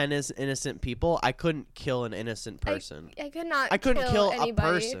saved 10 innocent people, I couldn't kill an innocent person. I could not. I couldn't kill anybody.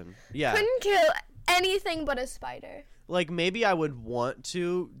 A person. Yeah. Couldn't kill anything but a spider. Like, maybe I would want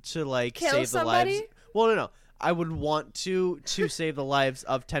to like kill save somebody? the lives. Well, no. I would want to save the lives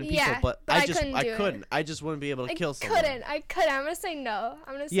of 10 people, but I couldn't. I just wouldn't be able to kill someone. I couldn't. I'm gonna say no.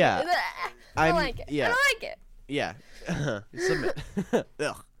 I'm gonna say yeah. I don't like it. Yeah. I don't like it. Yeah. Submit.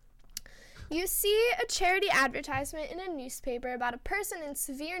 Ugh. You see a charity advertisement in a newspaper about a person in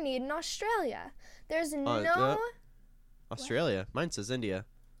severe need in Australia. There's no Australia. What? Mine says India.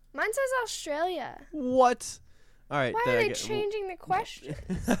 Mine says Australia. What? All right. Why are they changing the question?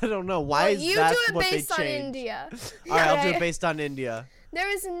 I don't know. Why is that what they changed? You do it based on India. All right, I'll do it based on India. There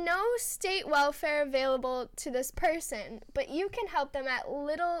is no state welfare available to this person, but you can help them at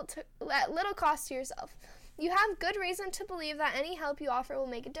little cost to yourself. You have good reason to believe that any help you offer will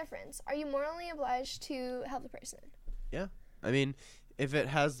make a difference. Are you morally obliged to help the person? Yeah. I mean, if it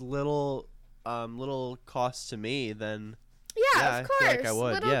has little cost to me, then... Yeah, of course. I feel like I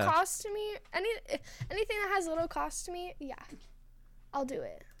would. Little cost to me. Anything that has little cost to me, yeah, I'll do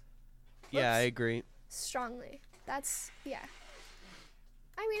it. Yeah, I agree. Strongly. That's I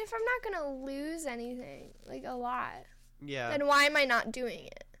mean, if I'm not gonna lose anything, like a lot, then why am I not doing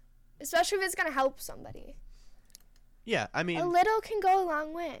it? Especially if it's gonna help somebody. Yeah, I mean, a little can go a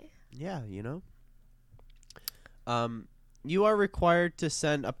long way. Yeah, you know. You are required to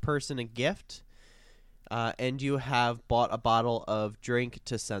send a person a gift. And you have bought a bottle of drink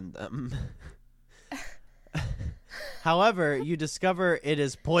to send them. However, you discover it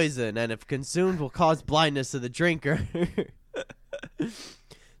is poison, and if consumed will cause blindness to the drinker.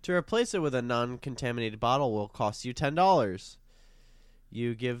 To replace it with a non-contaminated bottle will cost you $10.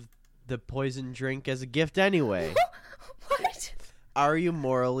 You give the poison drink as a gift anyway. What? Are you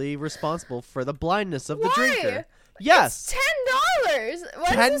morally responsible for the blindness of the drinker? Yes. It's $10.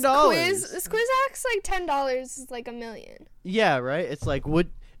 What is this quiz? This quiz acts like $10 is like $1 million. Yeah, right. It's like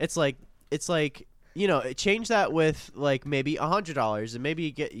you know, change that with like maybe $100, and maybe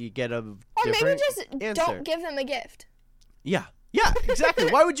you get a or maybe just answer. Don't give them a gift. Yeah, exactly.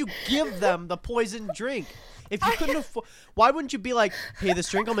 Why would you give them the poison drink if you couldn't afford? Why wouldn't you be like, hey, this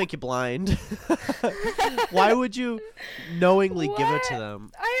drink will make you blind? Why would you knowingly give it to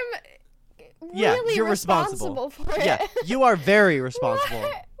them? I am. Really you're responsible for it. Yeah, you are very responsible.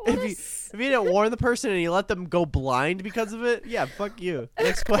 What if you didn't warn the person and you let them go blind because of it, yeah, fuck you.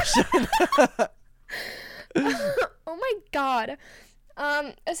 Next question. Oh my god.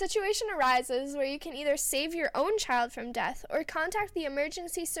 A situation arises where you can either save your own child from death or contact the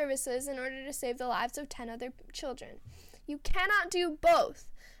emergency services in order to save the lives of 10 other children. You cannot do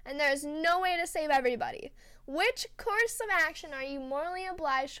both, and there is no way to save everybody. Which course of action are you morally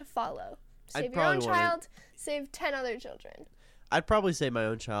obliged to follow? Save your own child, save 10 other children. I'd probably save my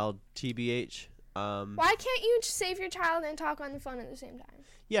own child, TBH. Why can't you save your child and talk on the phone at the same time?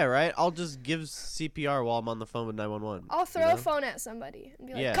 Yeah, right? I'll just give CPR while I'm on the phone with 911. I'll throw a phone at somebody and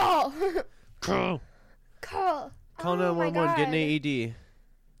be like, call. Call. Call. Call 911, get an AED.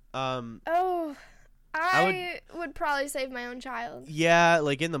 I would probably save my own child. Yeah,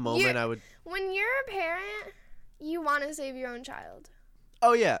 like in the moment I would. When you're a parent, you want to save your own child.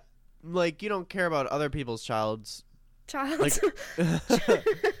 Oh, yeah. Like, you don't care about other people's childs. Like, look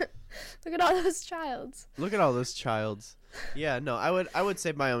at all those childs. Look at all those childs. Yeah, no, I would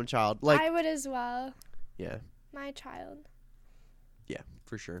save my own child. Like, I would as well. Yeah. My child. Yeah,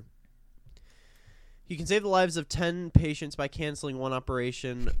 for sure. You can save the lives of 10 patients by canceling one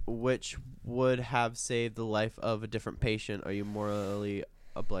operation, which would have saved the life of a different patient. Are you morally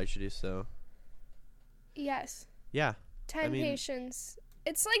obliged to do so? Yes. Yeah. 10 patients.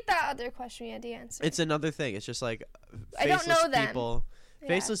 It's like that other question we had to answer. It's another thing. It's just like I don't know people. Them.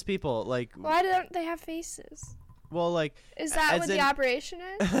 Faceless people. Like, why don't they have faces? Well, like, is that what the operation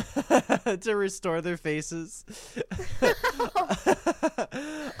is? To restore their faces.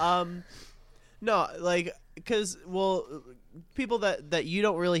 No, like, because, well, people that you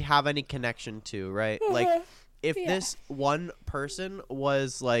don't really have any connection to, right? Like, if this one person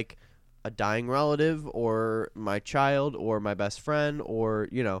was, like, a dying relative or my child or my best friend or,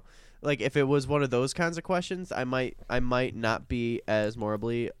 you know, like, if it was one of those kinds of questions, I might not be as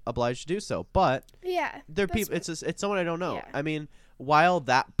morally obliged to do so. But they're people. It's someone I don't know. Yeah. I mean, while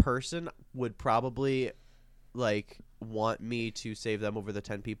that person would probably like want me to save them over the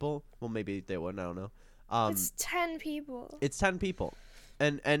 10 people, well, maybe they wouldn't. I don't know. It's 10 people. It's 10 people,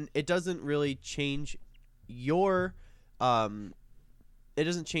 and it doesn't really change your it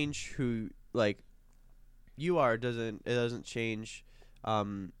doesn't change who like you are. It doesn't change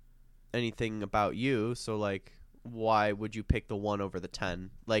anything about you. So like, why would you pick the 1 over the 10?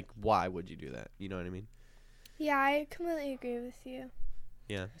 Like, why would you do that? You know what I mean? Yeah, I completely agree with you.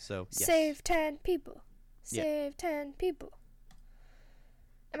 Yeah. So yes. Save 10 people. Save 10 people.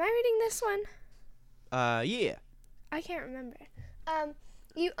 Am I reading this one? Yeah. I can't remember.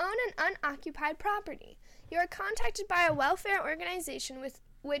 You own an unoccupied property. You are contacted by a welfare organization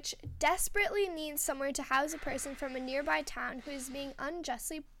which desperately needs somewhere to house a person from a nearby town who is being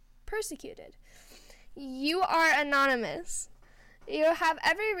unjustly persecuted. You are anonymous. You have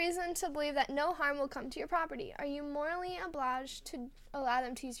every reason to believe that no harm will come to your property. Are you morally obliged to allow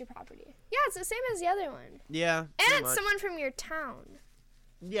them to use your property? Yeah, it's the same as the other one. Yeah. And it's someone from your town.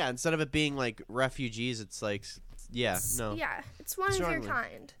 Yeah, instead of it being like refugees, it's like, yeah, no. Yeah, it's one of your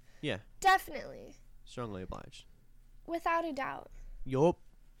kind. Yeah. Definitely. Strongly obliged. Without a doubt. Yup.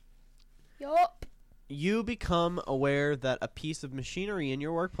 Yup. You become aware that a piece of machinery in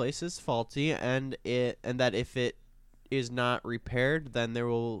your workplace is faulty, and that if it is not repaired, then there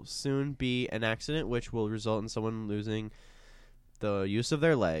will soon be an accident which will result in someone losing the use of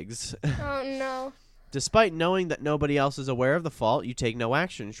their legs. Oh no. Despite knowing that nobody else is aware of the fault, you take no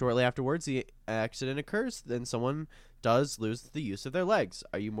action. Shortly afterwards, the accident occurs, then someone does lose the use of their legs.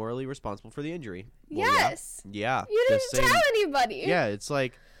 Are you morally responsible for the injury? Well, yes. Yeah. You didn't tell anybody. Yeah, it's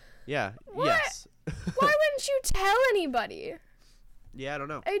like, yeah, what? Yes. Why wouldn't you tell anybody? Yeah, I don't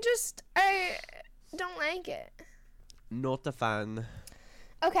know. I don't like it. Not a fan.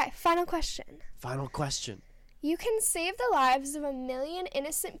 Okay, final question. Final question. You can save the lives of 1 million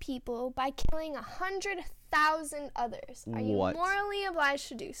innocent people by killing 100,000 others. Are you morally obliged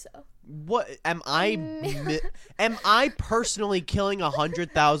to do so? What am I? Am I personally killing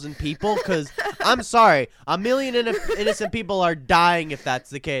 100,000 people? Because I'm sorry, 1 million innocent people are dying if that's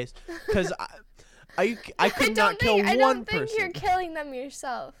the case. Because I could not kill one person. I don't think you're killing them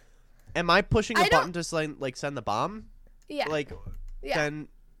yourself. Am I pushing a button to send the bomb? Yeah. Then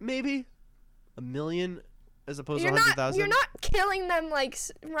maybe 1 million. As opposed to 100,000? You're not killing them, like,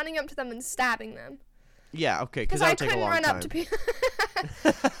 running up to them and stabbing them. Yeah, okay, because that would take a long time. Because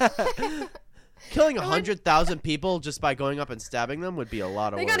I couldn't run up to people. Killing 100,000 people just by going up and stabbing them would be a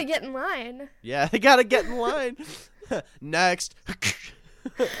lot of work. They gotta get in line. Yeah, they gotta get in line. Next.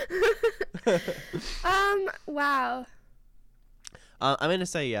 Wow. I'm gonna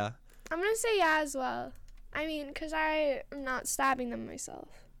say yeah. I'm gonna say yeah as well. I mean, because I am not stabbing them myself.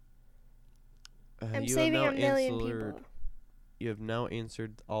 I'm saving 1 million people. You have now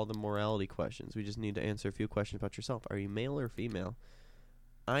answered all the morality questions. We just need to answer a few questions about yourself. Are you male or female?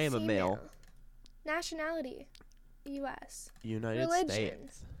 I am a male. Nationality? U.S. United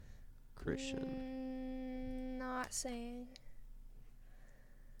States. Christian. Not saying.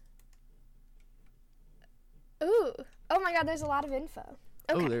 Ooh. Oh my god, there's a lot of info.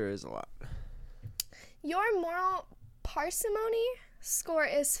 Okay. Oh, there is a lot. Your moral parsimony score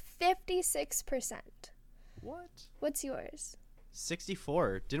is 56%. What? What's yours?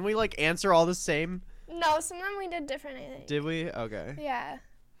 64. Didn't we answer all the same? No, some of them we did different, I think. Did we? Okay. Yeah.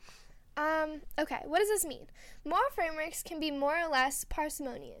 Okay, what does this mean? Moral frameworks can be more or less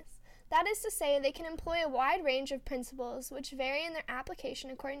parsimonious. That is to say, they can employ a wide range of principles which vary in their application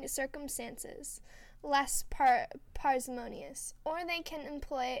according to circumstances, less parsimonious, or they can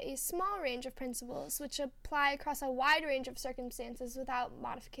employ a small range of principles which apply across a wide range of circumstances without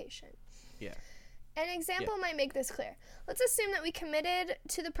modification. Yeah. An example might make this clear. Let's assume that we committed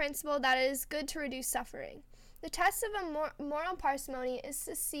to the principle that it is good to reduce suffering. The test of a moral parsimony is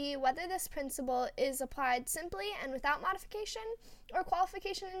to see whether this principle is applied simply and without modification, or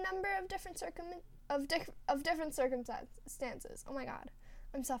qualification in a number of different circumstances. Oh my god,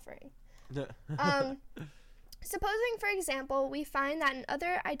 I'm suffering. Supposing, for example, we find that in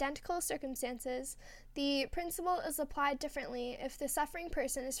other identical circumstances, the principle is applied differently if the suffering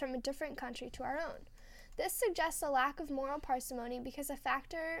person is from a different country to our own. This suggests a lack of moral parsimony because a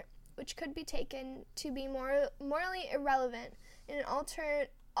factor which could be taken to be morally irrelevant in an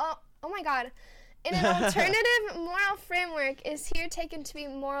alternative moral framework is here taken to be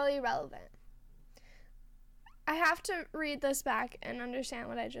morally relevant. I have to read this back and understand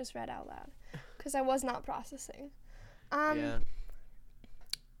what I just read out loud, because I was not processing. Yeah.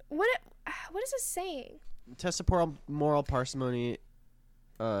 What is this saying? Test of moral parsimony.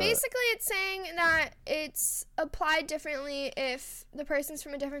 Basically, it's saying that it's applied differently if the person's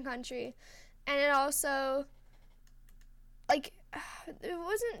from a different country, and it also, didn't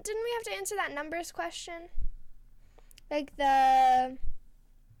we have to answer that numbers question? God,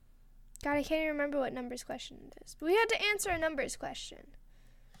 I can't even remember what numbers question it is. But we had to answer a numbers question.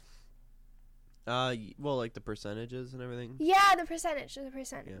 Well, like the percentages and everything. Yeah, the percentage.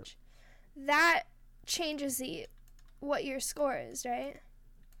 Yeah. That changes what your score is, right?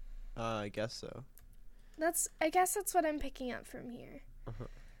 I guess so. I guess that's what I'm picking up from here. Uh-huh.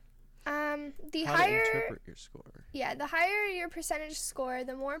 The How higher to interpret your score. Yeah, the higher your percentage score,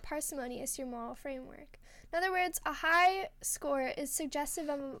 the more parsimonious your moral framework. In other words, a high score is suggestive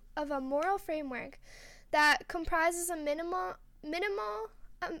of a moral framework that comprises a minimal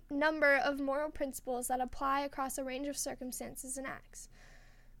number of moral principles that apply across a range of circumstances and acts.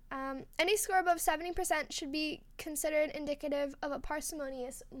 Any score above 70% should be considered indicative of a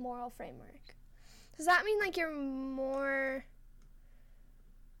parsimonious moral framework. Does that mean like you're more...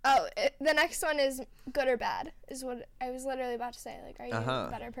 the next one is good or bad, is what I was literally about to say. Like, are you a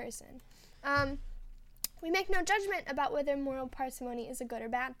better person? We make no judgment about whether moral parsimony is a good or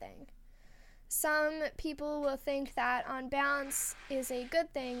bad thing. Some people will think that on balance is a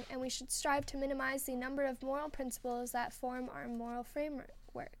good thing, and we should strive to minimize the number of moral principles that form our moral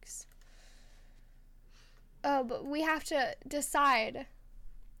frameworks. Oh, but we have to decide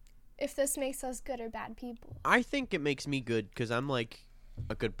if this makes us good or bad people. I think it makes me good because I'm like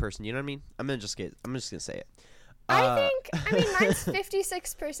a good person. You know what I mean? I'm just gonna say it. I mean, mine's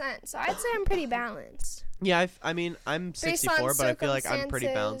 56%, so I'd say I'm pretty balanced. Yeah, I'm 64, but I feel like I'm pretty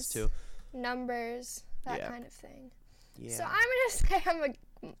balanced too. Numbers, that kind of thing. Yeah. So I'm gonna say I'm a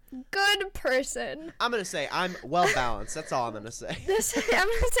good person. I'm gonna say I'm well balanced. That's all I'm gonna say. I'm gonna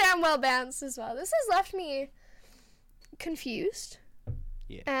say I'm well balanced as well. This has left me confused.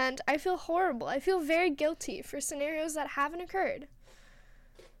 Yeah. And I feel horrible. I feel very guilty for scenarios that haven't occurred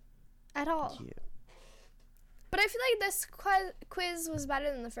at all. Yeah. But I feel like this quiz was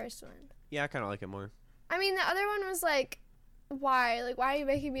better than the first one. Yeah, I kind of like it more. I mean, the other one was like, why? Like, why are you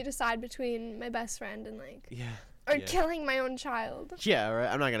making me decide between my best friend and like... Yeah. Or killing my own child. Yeah, right.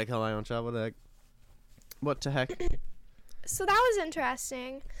 I'm not going to kill my own child. What the heck? So that was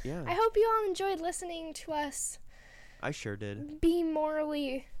interesting. Yeah. I hope you all enjoyed listening to us. I sure did. Be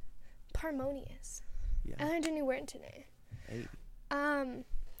morally parsimonious. Yeah. I learned a new word today. Hey.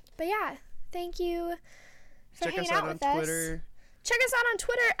 But yeah, thank you for Check hanging us out on with us. Twitter. Check us out on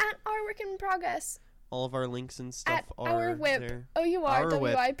Twitter at Our Work in Progress. All of our links and stuff are Our Whip. there.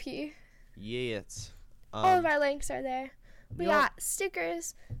 OURWIP. Yes. All of our links are there. We got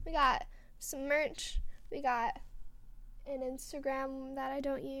stickers. We got some merch. We got an Instagram that I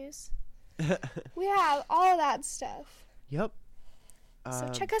don't use. We have all that stuff. Yep. So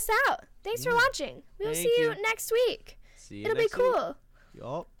check us out. Thanks for watching. We'll see you next week. See you It'll be cool.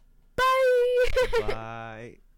 Yup. Bye. Bye.